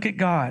gap, look at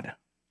God.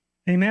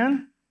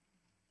 Amen?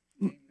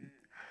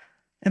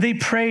 And they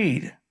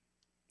prayed,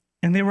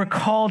 and they were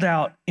called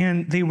out,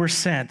 and they were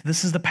sent.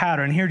 This is the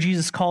pattern. Here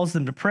Jesus calls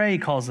them to pray. He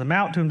calls them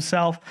out to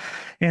himself.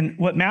 And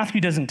what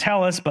Matthew doesn't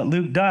tell us, but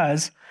Luke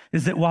does,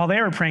 is that while they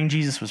were praying,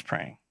 Jesus was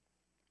praying.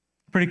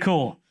 Pretty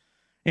cool.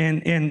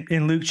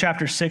 In Luke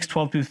chapter 6,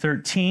 12 through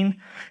 13,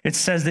 it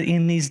says that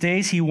in these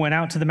days he went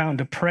out to the mountain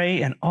to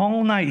pray, and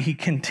all night he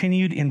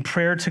continued in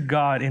prayer to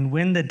God. And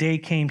when the day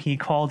came, he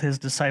called his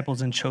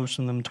disciples and chose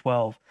from them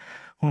 12,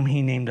 whom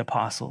he named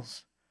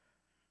apostles.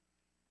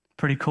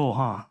 Pretty cool,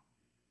 huh?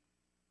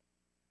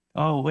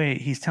 Oh,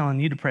 wait, he's telling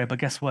you to pray, but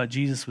guess what?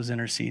 Jesus was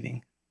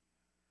interceding.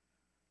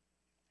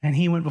 And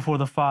he went before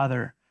the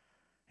Father.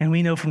 And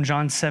we know from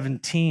John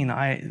 17,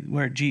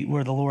 where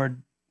the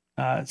Lord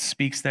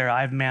speaks there,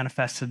 I've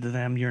manifested to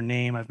them your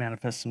name, I've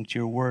manifested them to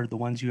your word, the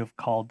ones you have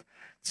called.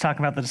 It's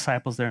talking about the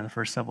disciples there in the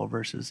first several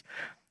verses.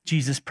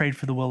 Jesus prayed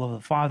for the will of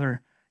the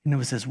Father, and it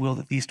was his will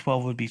that these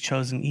 12 would be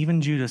chosen, even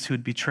Judas, who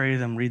would betray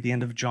them. Read the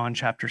end of John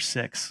chapter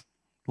 6.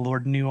 The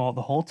Lord knew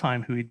the whole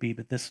time who he'd be,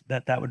 but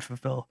that would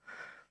fulfill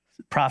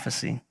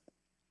prophecy.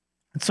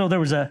 And so there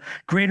was a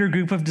greater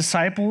group of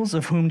disciples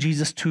of whom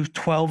Jesus chose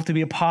 12 to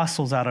be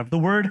apostles out of. The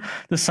word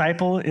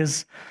disciple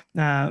is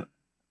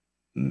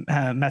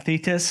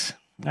mathetes.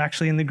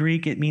 Actually, in the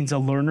Greek, it means a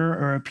learner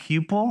or a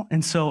pupil.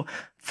 And so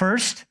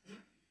first,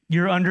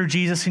 you're under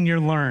Jesus and you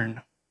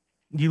learn.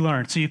 You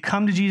learn. So you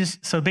come to Jesus.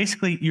 So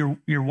basically,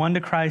 you're one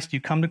to Christ. You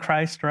come to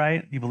Christ,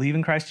 right? You believe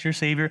in Christ as your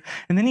Savior.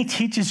 And then he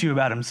teaches you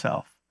about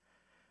himself.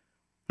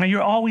 Now,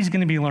 you're always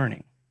going to be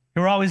learning.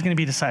 You're always going to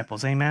be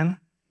disciples. Amen?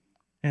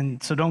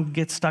 And so don't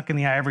get stuck in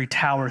the ivory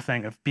tower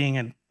thing of being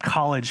in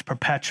college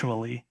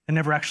perpetually and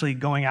never actually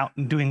going out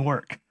and doing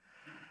work.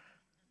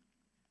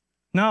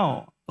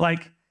 No,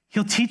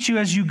 he'll teach you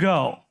as you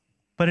go,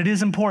 but it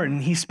is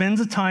important. He spends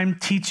the time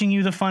teaching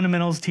you the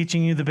fundamentals,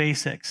 teaching you the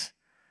basics.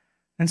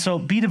 And so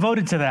be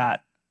devoted to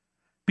that.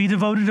 Be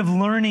devoted to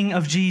learning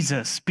of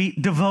Jesus.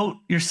 Devote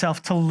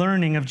yourself to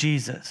learning of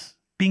Jesus.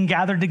 Being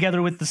gathered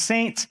together with the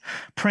saints,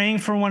 praying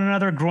for one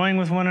another, growing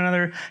with one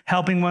another,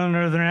 helping one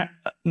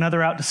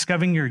another out,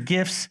 discovering your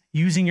gifts,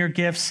 using your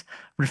gifts,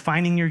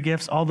 refining your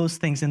gifts, all those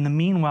things. In the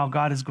meanwhile,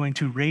 God is going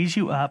to raise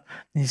you up,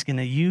 and he's going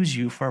to use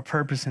you for a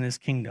purpose in his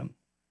kingdom.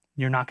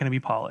 You're not going to be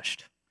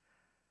polished.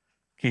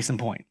 Case in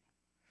point.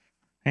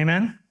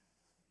 Amen?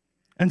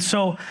 And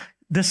so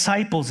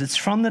disciples, it's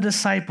from the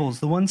disciples,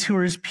 the ones who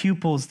are his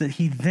pupils, that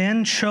he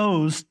then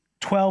chose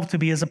 12 to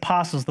be his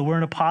apostles. The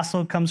word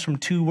apostle comes from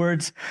two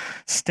words,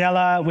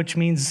 stella, which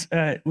means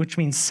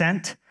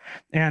sent,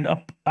 and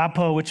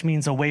apo, which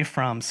means away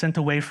from, sent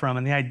away from.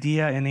 And the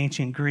idea in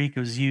ancient Greek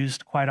was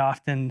used quite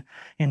often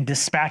in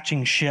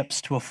dispatching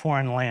ships to a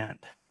foreign land.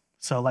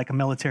 So like a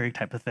military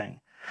type of thing.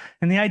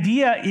 And the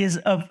idea is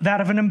of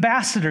that of an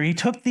ambassador. He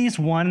took these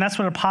one, and that's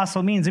what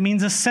apostle means. It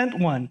means a sent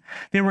one.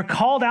 They were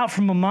called out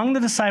from among the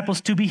disciples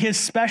to be his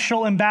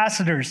special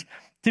ambassadors,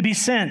 to be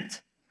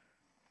sent.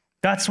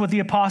 That's what the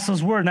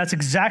apostles were, and that's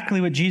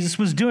exactly what Jesus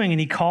was doing. And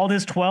he called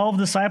his 12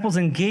 disciples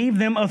and gave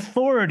them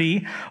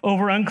authority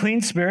over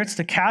unclean spirits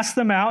to cast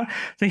them out,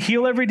 to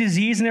heal every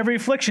disease and every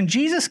affliction.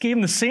 Jesus gave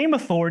them the same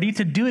authority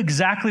to do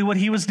exactly what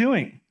he was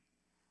doing.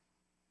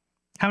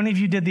 How many of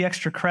you did the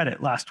extra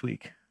credit last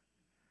week?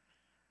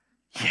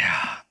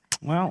 Yeah,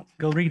 well,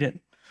 go read it.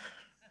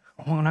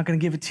 Well, I'm not going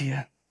to give it to you.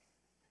 It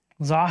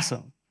was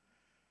awesome.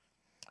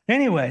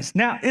 Anyways,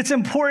 now it's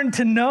important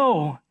to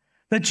know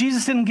that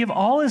Jesus didn't give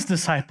all his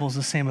disciples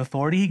the same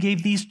authority. He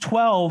gave these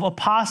 12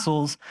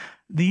 apostles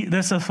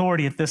this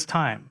authority at this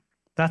time.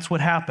 That's what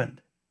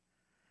happened.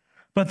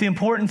 But the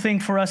important thing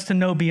for us to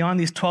know beyond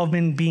these 12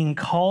 men being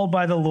called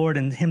by the Lord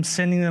and him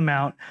sending them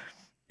out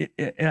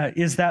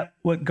is that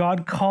what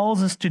God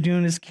calls us to do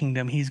in his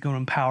kingdom, he's going to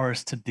empower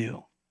us to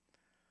do.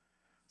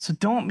 So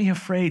don't be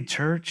afraid,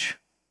 church.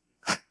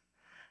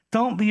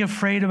 Don't be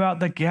afraid about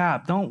the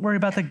gap. Don't worry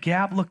about the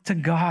gap. Look to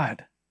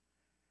God.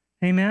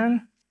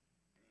 Amen?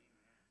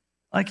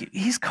 Like,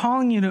 he's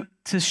calling you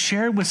to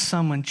share with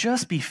someone.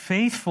 Just be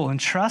faithful and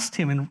trust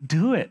him and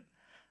do it.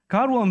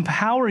 God will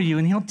empower you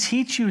and he'll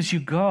teach you as you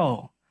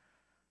go.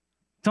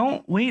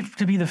 Don't wait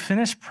to be the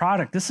finished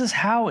product. This is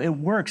how it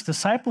works.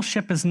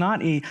 Discipleship is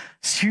not a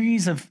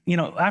series of,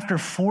 after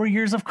 4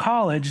 years of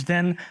college,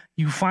 then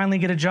you finally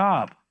get a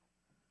job.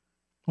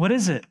 What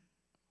is it?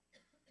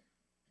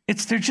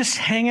 They're just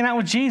hanging out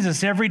with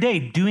Jesus every day,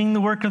 doing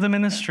the work of the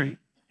ministry.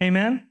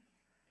 Amen?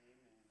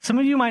 Some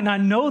of you might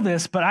not know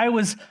this, but I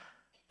was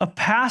a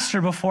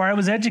pastor before I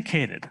was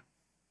educated.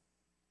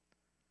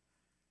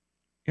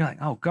 You're like,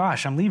 oh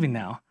gosh, I'm leaving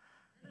now.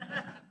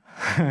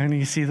 And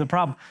you see the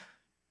problem.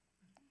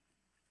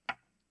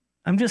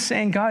 I'm just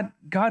saying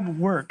God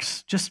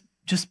works. Just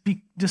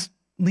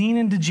lean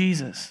into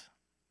Jesus.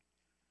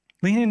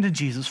 Lean into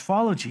Jesus,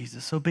 follow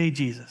Jesus, obey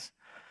Jesus,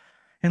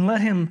 and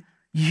let him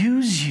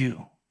use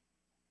you.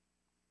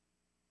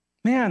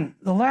 Man,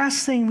 the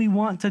last thing we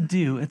want to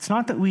do, it's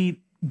not that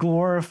we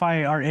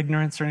glorify our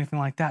ignorance or anything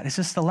like that. It's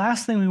just the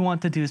last thing we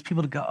want to do is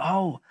people to go,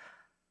 oh,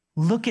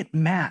 look at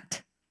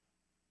Matt.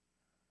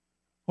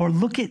 Or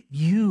look at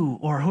you,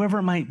 or whoever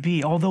it might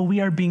be. Although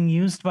we are being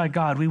used by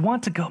God, we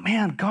want to go,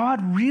 man,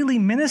 God really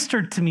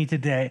ministered to me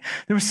today.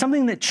 There was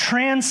something that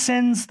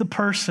transcends the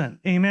person.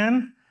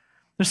 Amen?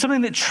 There's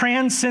something that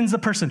transcends the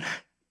person.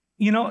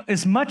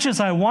 As much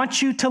as I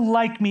want you to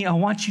like me, I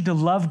want you to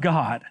love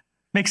God.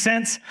 Make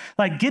sense?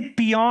 Like, get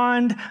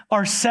beyond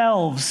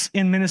ourselves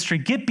in ministry.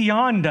 Get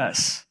beyond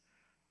us.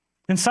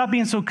 And stop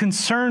being so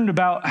concerned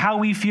about how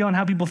we feel and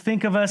how people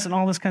think of us and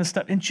all this kind of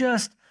stuff. And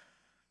just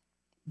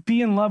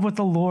be in love with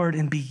the Lord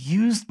and be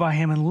used by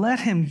him, and let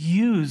him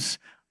use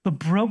the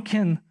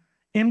broken,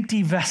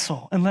 empty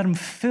vessel and let him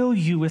fill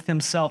you with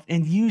himself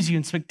and use you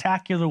in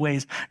spectacular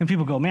ways. And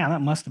people go, man,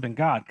 that must have been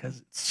God, because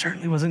it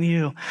certainly wasn't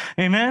you.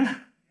 Amen?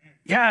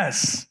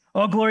 Yes.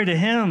 All glory to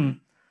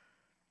him.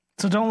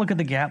 So don't look at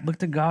the gap, look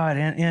to God.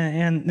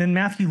 And then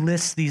Matthew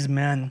lists these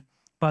men,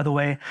 by the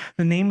way.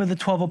 The name of the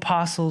 12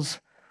 apostles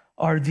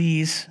are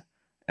these.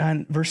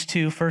 And verse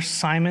 2, first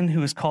Simon,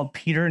 who is called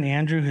Peter, and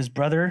Andrew, his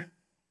brother,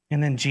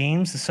 and then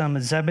James, the son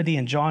of Zebedee,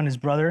 and John, his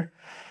brother.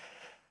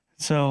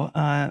 So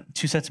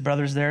 2 sets of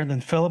brothers there.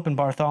 Then Philip and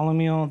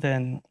Bartholomew,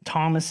 then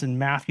Thomas and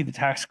Matthew, the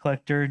tax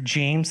collector,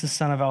 James, the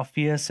son of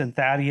Alphaeus, and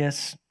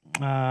Thaddeus,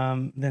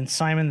 then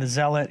Simon the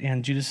Zealot,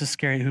 and Judas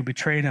Iscariot, who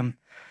betrayed him.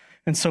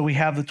 And so we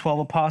have the 12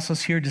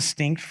 apostles here,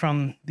 distinct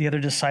from the other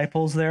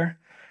disciples there.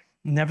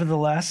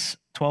 Nevertheless,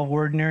 12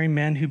 ordinary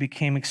men who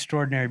became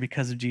extraordinary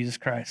because of Jesus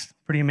Christ.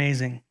 Pretty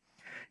amazing.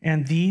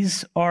 And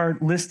these are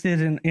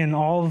listed in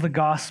all of the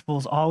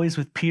Gospels, always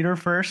with Peter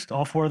first,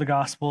 all 4 of the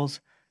Gospels.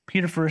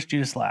 Peter first,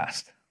 Judas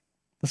last.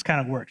 This kind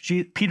of works.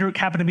 Peter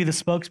happened to be the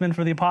spokesman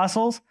for the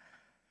apostles,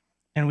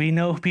 and we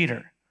know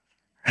Peter.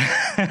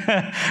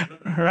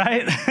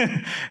 Right?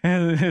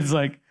 And it's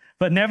like,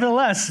 but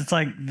nevertheless, it's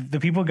like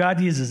the people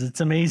God uses. It's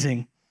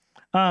amazing.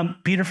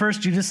 Peter first,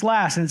 Judas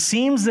last. And it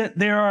seems that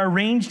they are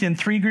arranged in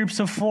 3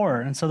 groups of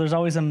 4. And so there's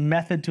always a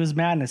method to his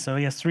madness. So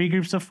he has 3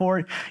 groups of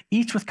 4,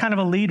 each with kind of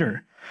a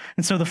leader.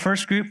 And so the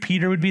first group,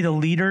 Peter would be the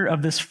leader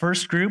of this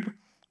first group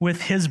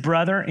with his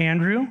brother,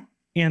 Andrew.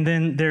 And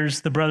then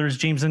there's the brothers,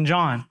 James and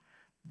John.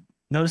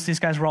 Notice these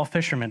guys were all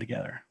fishermen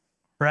together,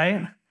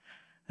 right?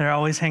 They're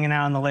always hanging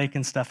out on the lake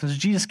and stuff. And so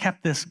Jesus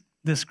kept this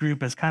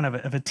group as kind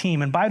of a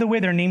team. And by the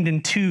way, they're named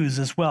in 2s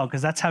as well,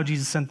 because that's how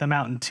Jesus sent them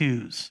out, in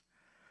 2s.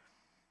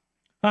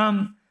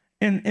 And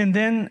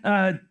then,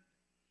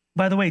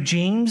 by the way,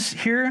 James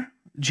here,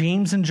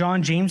 James and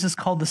John, James is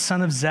called the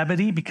son of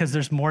Zebedee because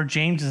there's more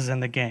Jameses in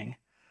the gang,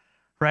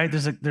 right?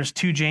 There's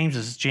 2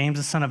 Jameses. James,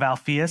 the son of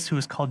Alphaeus, who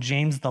is called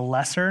James the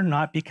Lesser,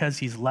 not because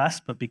he's less,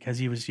 but because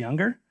he was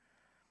younger.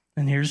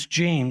 And here's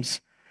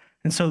James.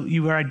 And so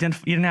you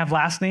didn't have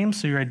last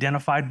names, so you're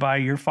identified by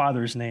your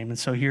father's name. And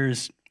so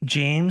here's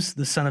James,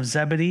 the son of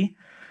Zebedee,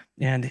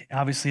 and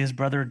obviously his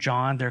brother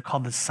John. They're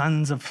called the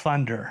sons of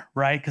thunder,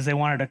 right? Because they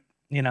wanted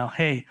to,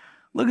 hey,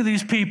 look at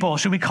these people.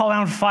 Should we call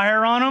down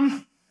fire on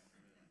them?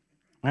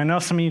 I know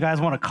some of you guys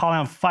want to call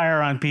down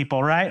fire on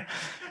people, right?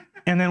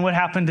 And then what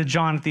happened to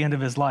John at the end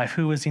of his life?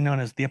 Who was he known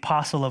as? The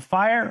apostle of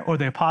fire, or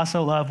the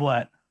apostle of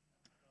what?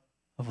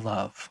 Of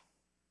love.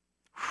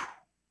 Whew.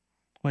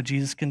 What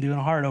Jesus can do in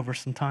a heart over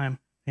some time.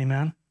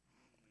 Amen.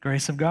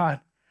 Grace of God.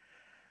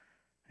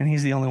 And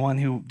he's the only one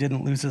who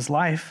didn't lose his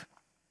life.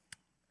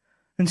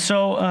 And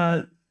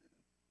so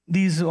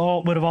these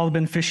all would have all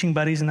been fishing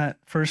buddies in that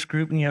first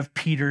group. And you have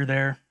Peter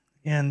there.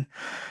 And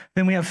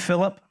then we have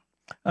Philip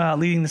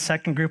leading the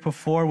second group of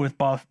 4 with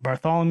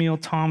Bartholomew,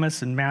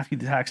 Thomas, and Matthew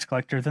the tax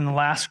collector. Then the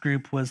last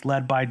group was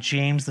led by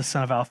James, the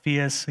son of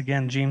Alphaeus.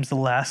 Again, James the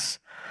Less,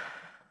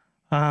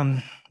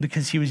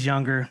 because he was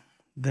younger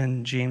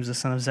than James, the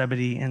son of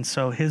Zebedee. And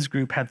so his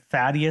group had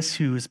Thaddeus,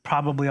 who is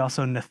probably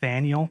also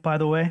Nathaniel, by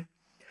the way.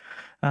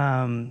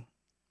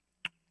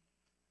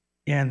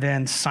 and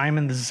then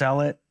Simon the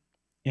Zealot,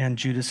 and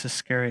Judas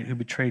Iscariot, who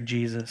betrayed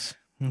Jesus.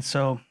 And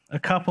so a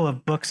couple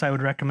of books I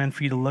would recommend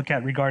for you to look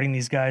at regarding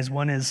these guys.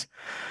 One is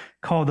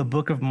called The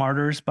Book of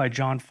Martyrs by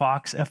John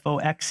Foxe,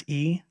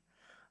 F-O-X-E,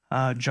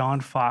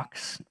 John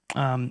Foxe.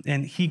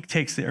 And he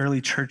takes the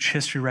early church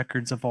history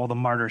records of all the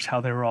martyrs,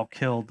 how they were all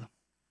killed.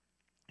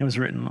 It was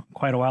written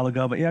quite a while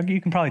ago, but yeah, you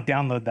can probably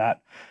download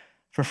that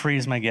for free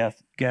is my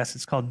guess.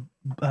 It's called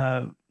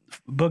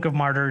Book of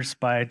Martyrs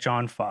by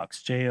John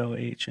Foxe,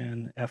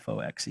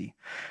 Johnfoxe.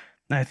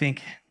 And I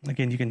think,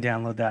 again, you can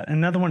download that.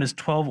 Another one is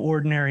 12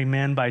 Ordinary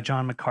Men by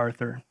John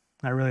MacArthur.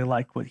 I really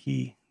like what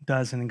he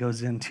does, and it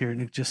goes into here, and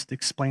it just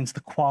explains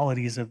the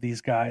qualities of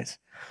these guys,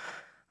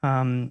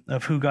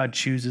 of who God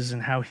chooses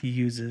and how he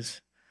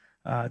uses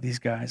these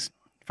guys,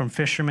 from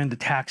fishermen to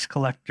tax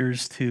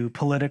collectors to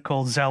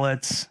political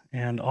zealots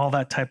and all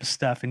that type of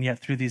stuff. And yet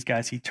through these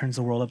guys, he turns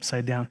the world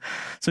upside down.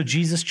 So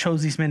Jesus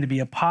chose these men to be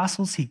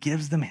apostles. He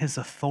gives them his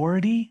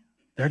authority.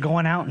 They're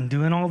going out and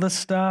doing all this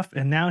stuff.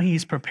 And now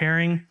he's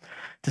preparing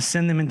to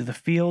send them into the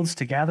fields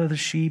to gather the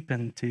sheep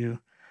and to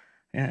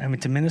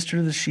minister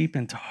to the sheep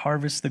and to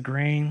harvest the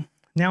grain.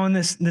 Now in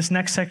this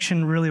next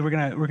section, really, we're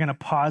gonna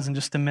pause in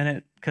just a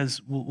minute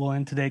because we'll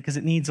end today because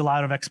it needs a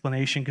lot of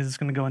explanation because it's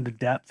going to go into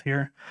depth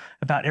here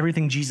about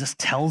everything Jesus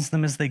tells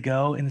them as they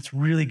go, and it's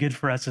really good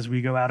for us as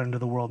we go out into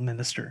the world and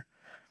minister.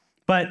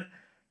 But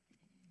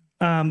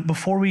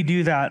before we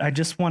do that, I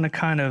just want to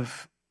kind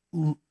of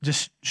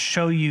just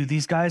show you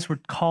these guys were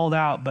called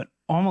out, but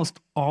almost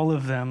all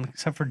of them,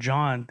 except for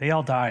John, they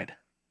all died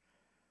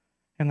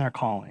in their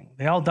calling.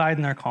 They all died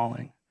in their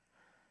calling.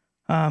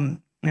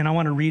 And I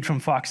want to read from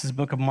Foxe's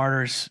Book of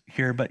Martyrs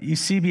here, but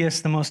Eusebius,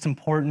 the most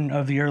important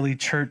of the early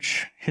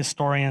church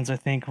historians, I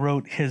think,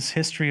 wrote his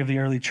history of the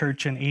early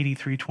church in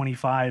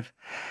 8325.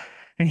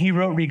 And he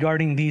wrote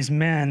regarding these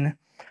men,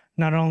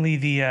 not only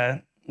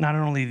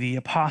the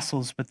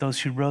apostles, but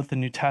those who wrote the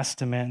New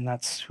Testament, and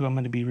that's who I'm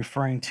going to be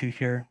referring to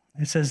here.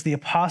 It says, the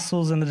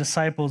apostles and the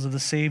disciples of the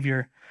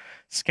Savior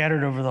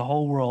scattered over the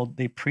whole world,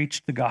 they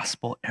preached the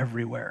gospel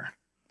everywhere.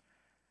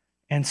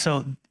 And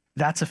so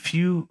that's a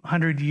few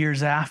hundred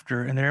years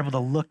after, and they're able to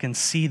look and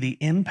see the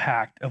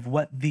impact of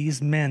what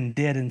these men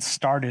did and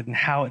started and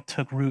how it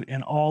took root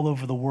in all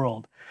over the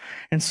world.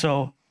 And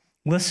so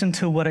listen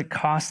to what it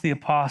cost the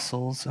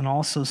apostles and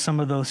also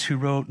some of those who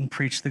wrote and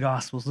preached the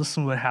gospels.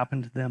 Listen to what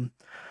happened to them.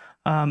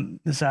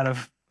 This is out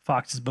of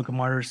Foxe's Book of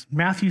Martyrs.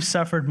 Matthew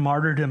suffered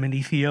martyrdom in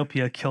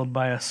Ethiopia, killed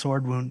by a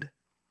sword wound.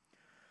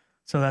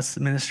 So that's the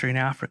ministry in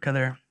Africa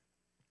there.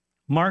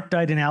 Mark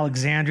died in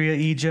Alexandria,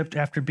 Egypt,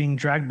 after being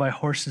dragged by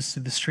horses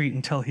through the street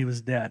until he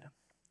was dead.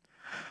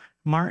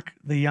 Mark,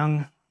 the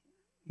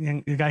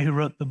guy who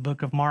wrote the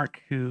book of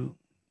Mark, who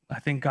I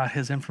think got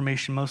his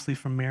information mostly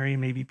from Mary,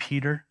 maybe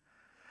Peter.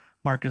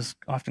 Mark is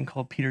often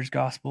called Peter's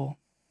gospel,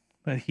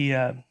 but he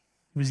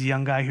was a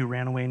young guy who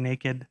ran away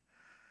naked.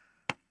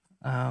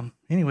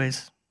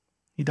 Anyways,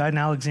 he died in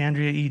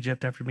Alexandria,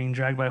 Egypt, after being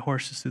dragged by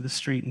horses through the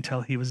street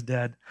until he was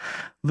dead.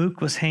 Luke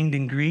was hanged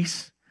in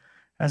Greece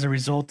as a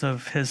result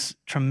of his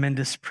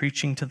tremendous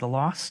preaching to the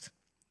lost.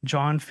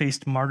 John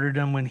faced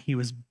martyrdom when he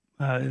was,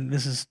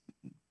 this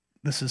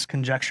is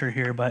conjecture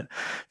here, but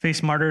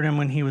faced martyrdom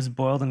when he was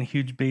boiled in a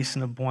huge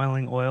basin of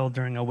boiling oil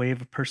during a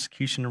wave of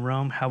persecution in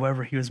Rome.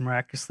 However, he was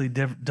miraculously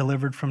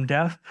delivered from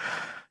death.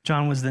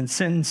 John was then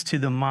sentenced to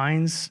the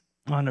mines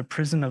on a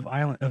prison of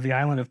the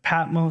island of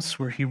Patmos,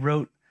 where he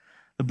wrote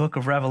the book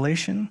of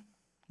Revelation.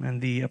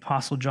 And the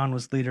apostle John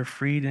was later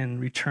freed and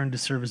returned to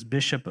serve as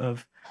bishop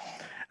of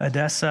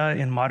Edessa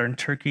in modern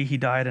Turkey. He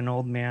died an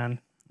old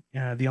man,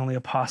 the only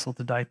apostle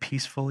to die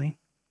peacefully.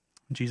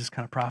 Jesus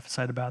kind of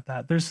prophesied about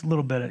that. There's a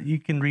little bit, you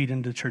can read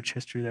into church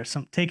history there.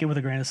 Take it with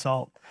a grain of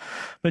salt.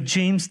 But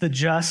James the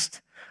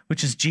Just,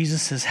 which is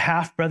Jesus'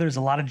 half-brother, there's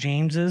a lot of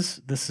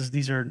Jameses. This is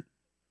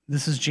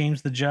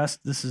James the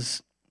Just. This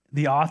is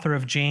the author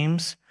of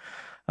James.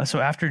 So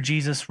after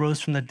Jesus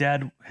rose from the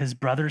dead, his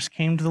brothers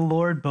came to the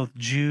Lord, both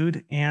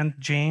Jude and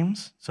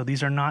James. So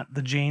these are not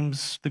the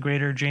James the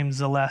Greater, James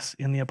the Less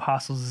in the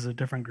Apostles is a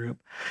different group.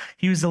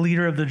 He was the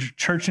leader of the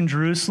church in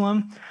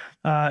Jerusalem,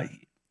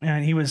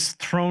 and he was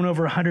thrown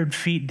over 100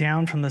 feet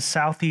down from the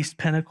southeast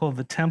pinnacle of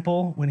the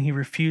temple when he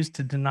refused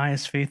to deny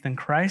his faith in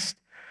Christ.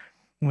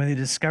 And when they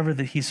discovered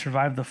that he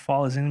survived the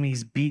fall, his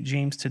enemies beat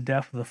James to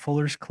death with a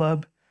fuller's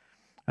club.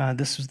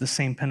 This was the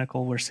same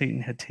pinnacle where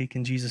Satan had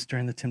taken Jesus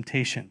during the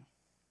temptation.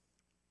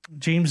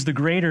 James the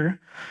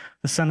Greater,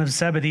 the son of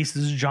Zebedee, this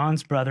is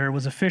John's brother,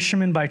 was a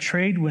fisherman by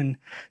trade when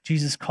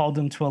Jesus called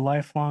him to a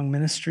lifetime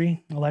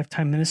ministry.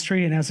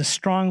 And as a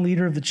strong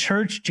leader of the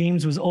church,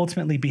 James was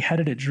ultimately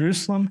beheaded at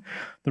Jerusalem.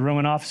 The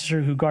Roman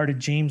officer who guarded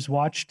James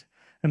watched,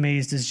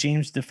 amazed as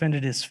James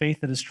defended his faith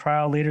at his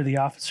trial. Later, the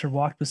officer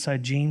walked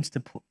beside James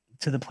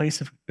to the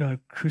place of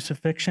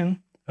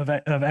crucifixion. Of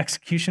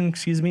execution,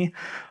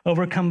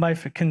 overcome by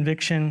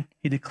conviction,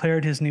 he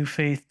declared his new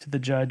faith to the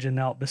judge and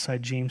knelt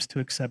beside James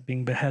to accept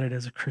being beheaded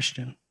as a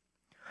Christian.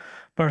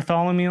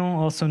 Bartholomew,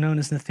 also known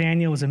as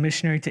Nathaniel, was a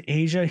missionary to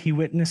Asia. He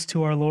witnessed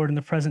to our Lord in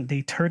the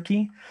present-day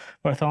Turkey.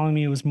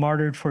 Bartholomew was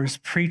martyred for his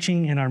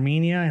preaching in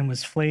Armenia and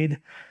was flayed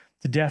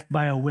to death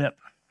by a whip.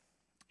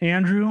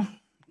 Andrew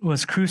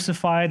was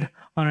crucified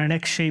on an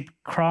X-shaped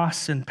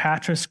cross in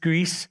Patras,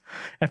 Greece.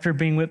 After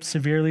being whipped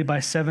severely by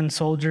 7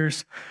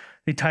 soldiers,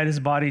 they tied his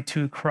body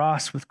to a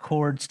cross with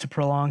cords to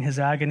prolong his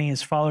agony.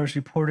 His followers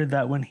reported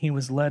that when he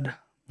was led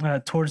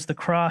towards the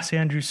cross,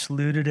 Andrew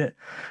saluted it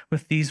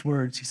with these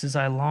words. He says,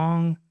 I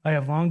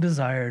have long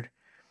desired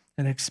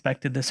and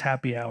expected this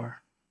happy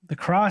hour. The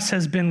cross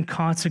has been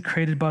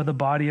consecrated by the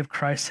body of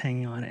Christ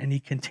hanging on it, and he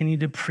continued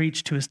to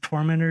preach to his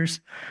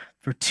tormentors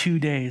for 2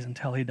 days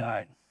until he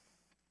died.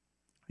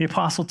 The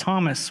Apostle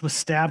Thomas was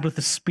stabbed with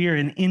a spear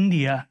in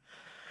India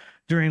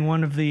during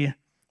one of the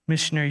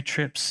missionary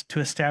trips to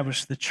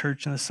establish the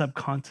church in the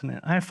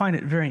subcontinent. I find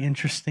it very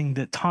interesting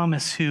that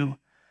Thomas, who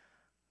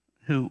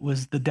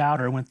was the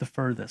doubter, went the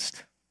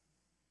furthest.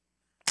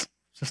 It's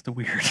just a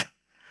weird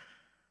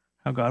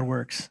how God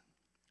works.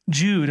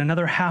 Jude,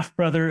 another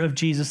half-brother of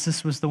Jesus,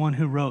 this was the one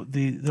who wrote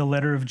the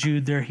letter of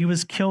Jude there. He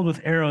was killed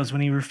with arrows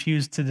when he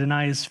refused to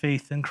deny his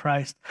faith in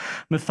Christ.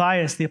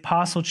 Matthias, the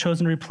apostle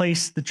chosen to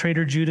replace the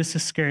traitor Judas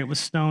Iscariot, was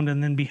stoned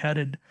and then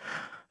beheaded.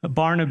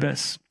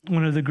 Barnabas,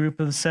 one of the group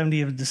of the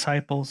 70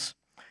 disciples,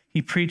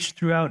 he preached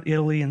throughout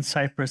Italy and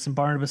Cyprus, and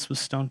Barnabas was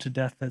stoned to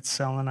death at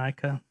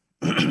Salonika.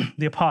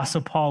 The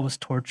apostle Paul was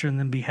tortured and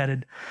then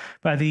beheaded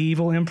by the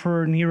evil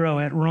emperor Nero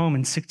at Rome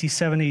in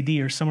 67 AD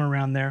or somewhere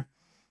around there.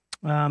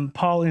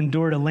 Paul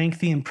endured a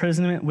lengthy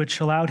imprisonment, which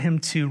allowed him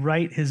to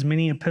write his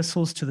many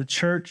epistles to the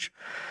church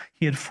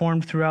he had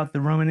formed throughout the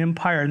Roman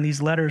Empire. And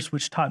these letters,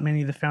 which taught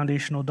many of the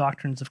foundational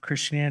doctrines of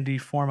Christianity,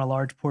 form a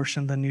large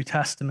portion of the New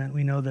Testament.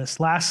 We know this.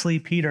 Lastly,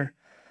 Peter.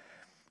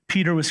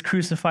 Peter was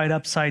crucified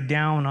upside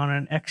down on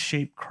an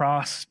X-shaped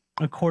cross,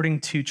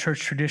 according to church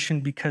tradition,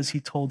 because he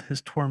told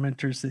his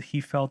tormentors that he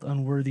felt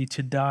unworthy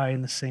to die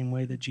in the same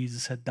way that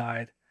Jesus had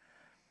died.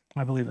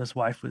 I believe his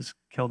wife was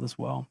killed as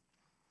well.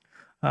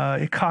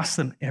 It cost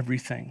them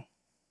everything.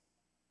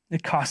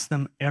 It cost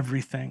them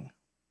everything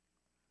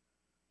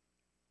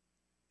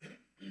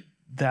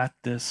that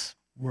this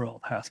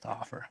world has to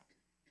offer.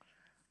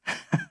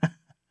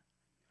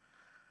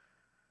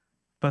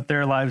 But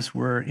their lives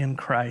were in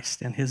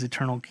Christ and his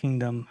eternal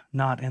kingdom,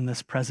 not in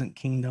this present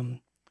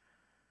kingdom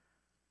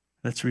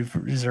that's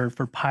reserved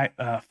for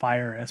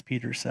fire, as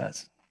Peter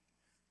says.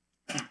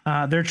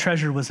 Their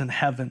treasure was in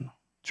heaven,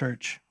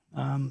 church.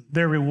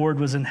 Their reward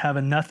was in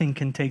heaven. Nothing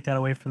can take that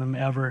away from them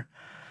ever.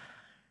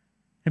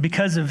 And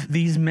because of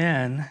these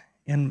men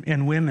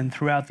and women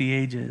throughout the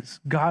ages,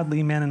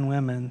 godly men and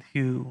women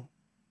who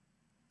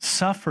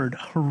suffered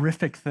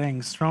horrific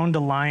things, thrown to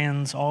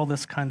lions, all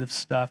this kind of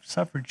stuff,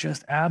 suffered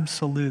just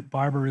absolute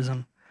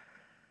barbarism.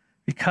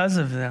 Because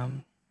of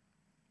them,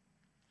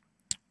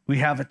 we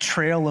have a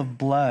trail of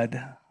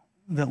blood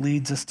that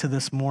leads us to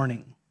this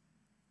morning,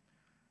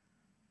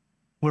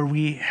 where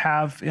we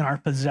have in our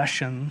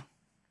possession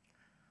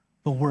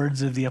the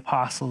words of the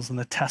apostles and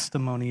the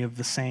testimony of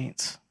the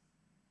saints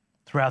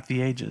throughout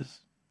the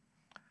ages.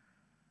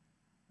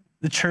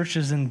 The church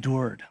has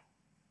endured.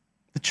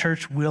 The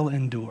church will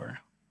endure.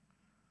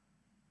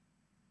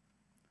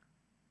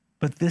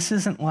 But this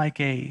isn't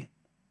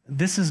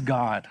this is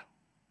God.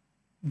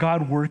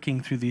 God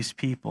working through these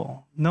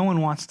people. No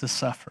one wants to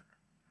suffer.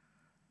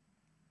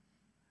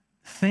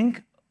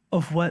 Think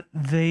of what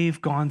they've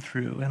gone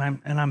through,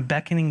 and I'm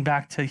beckoning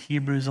back to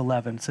Hebrews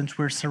 11, since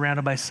we're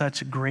surrounded by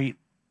such a great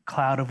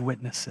cloud of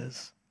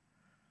witnesses.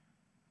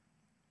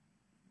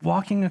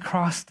 Walking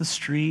across the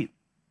street,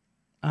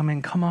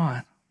 come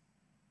on.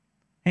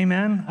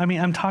 Amen?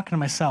 I'm talking to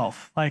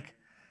myself.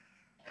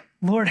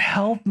 Lord,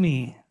 help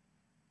me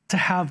to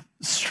have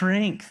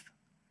strength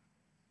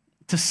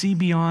to see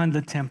beyond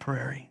the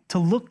temporary, to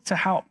look to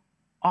how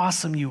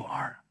awesome you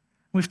are.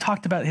 We've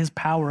talked about his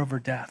power over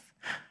death,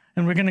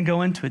 and we're going to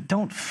go into it.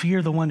 Don't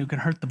fear the one who can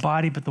hurt the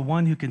body, but the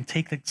one who can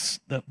take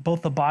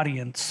both the body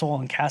and soul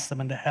and cast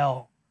them into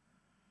hell.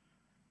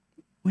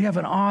 We have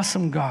an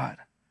awesome God,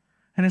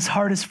 and his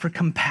heart is for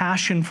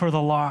compassion for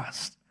the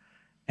lost,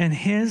 and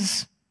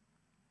his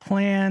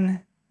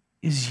plan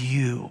is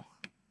you.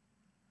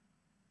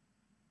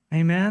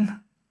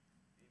 Amen?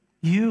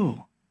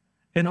 You,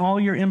 and all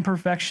your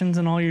imperfections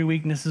and all your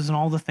weaknesses and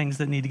all the things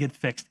that need to get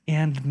fixed,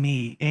 and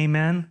me.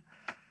 Amen?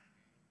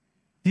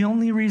 The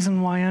only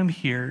reason why I'm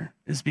here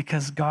is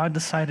because God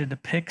decided to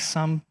pick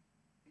some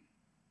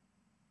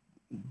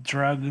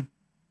drug,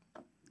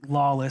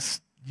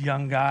 lawless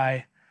young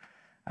guy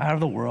out of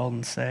the world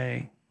and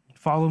say,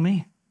 follow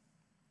me.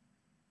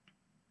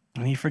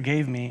 And he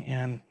forgave me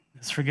and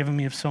has forgiven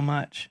me of so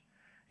much.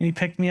 And he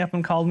picked me up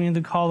and called me into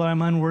a call that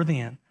I'm unworthy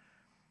in.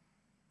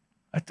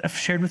 I've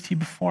shared with you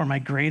before, my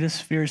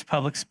greatest fear is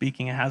public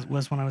speaking.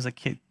 Was when I was a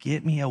kid.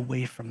 Get me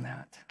away from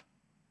that.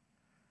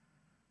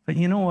 But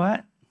you know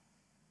what?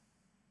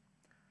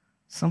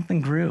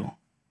 Something grew.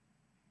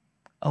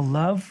 A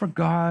love for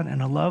God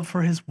and a love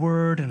for his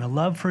word and a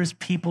love for his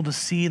people to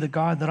see the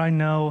God that I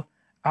know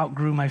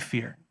outgrew my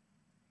fear.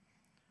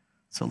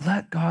 So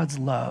let God's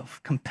love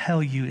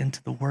compel you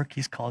into the work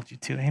he's called you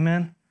to.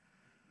 Amen?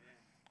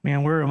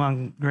 Man, we're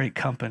among great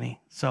company.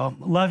 So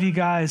love you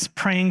guys,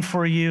 praying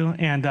for you,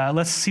 and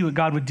let's see what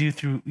God would do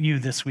through you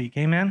this week.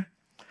 Amen?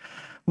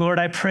 Lord,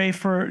 I pray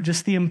for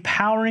just the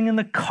empowering and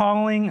the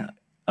calling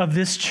of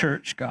this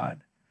church,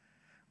 God.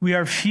 We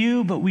are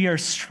few, but we are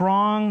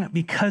strong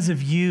because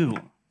of you.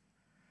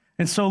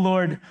 And so,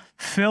 Lord,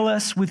 fill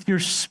us with your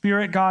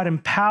Spirit, God.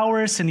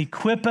 Empower us and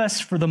equip us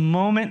for the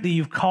moment that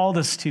you've called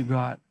us to,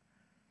 God.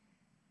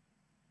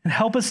 And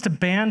help us to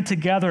band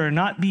together and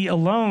not be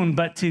alone,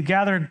 but to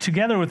gather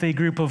together with a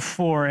group of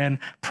 4 and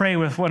pray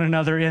with one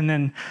another and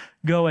then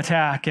go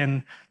attack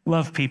and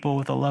love people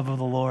with the love of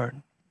the Lord.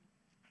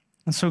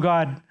 And so,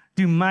 God,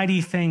 do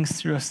mighty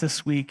things through us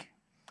this week.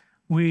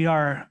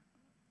 Without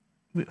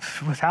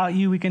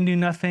you, we can do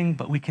nothing,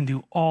 but we can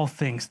do all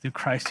things through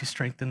Christ who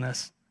strengthens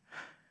us.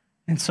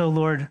 And so,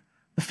 Lord,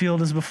 the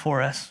field is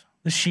before us.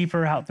 The sheep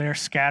are out there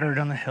scattered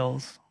on the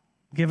hills.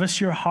 Give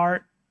us your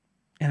heart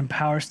and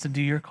empower us to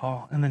do your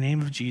call. In the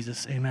name of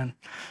Jesus, amen.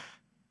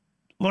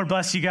 Lord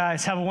bless you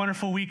guys. Have a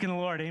wonderful week in the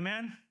Lord.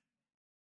 Amen.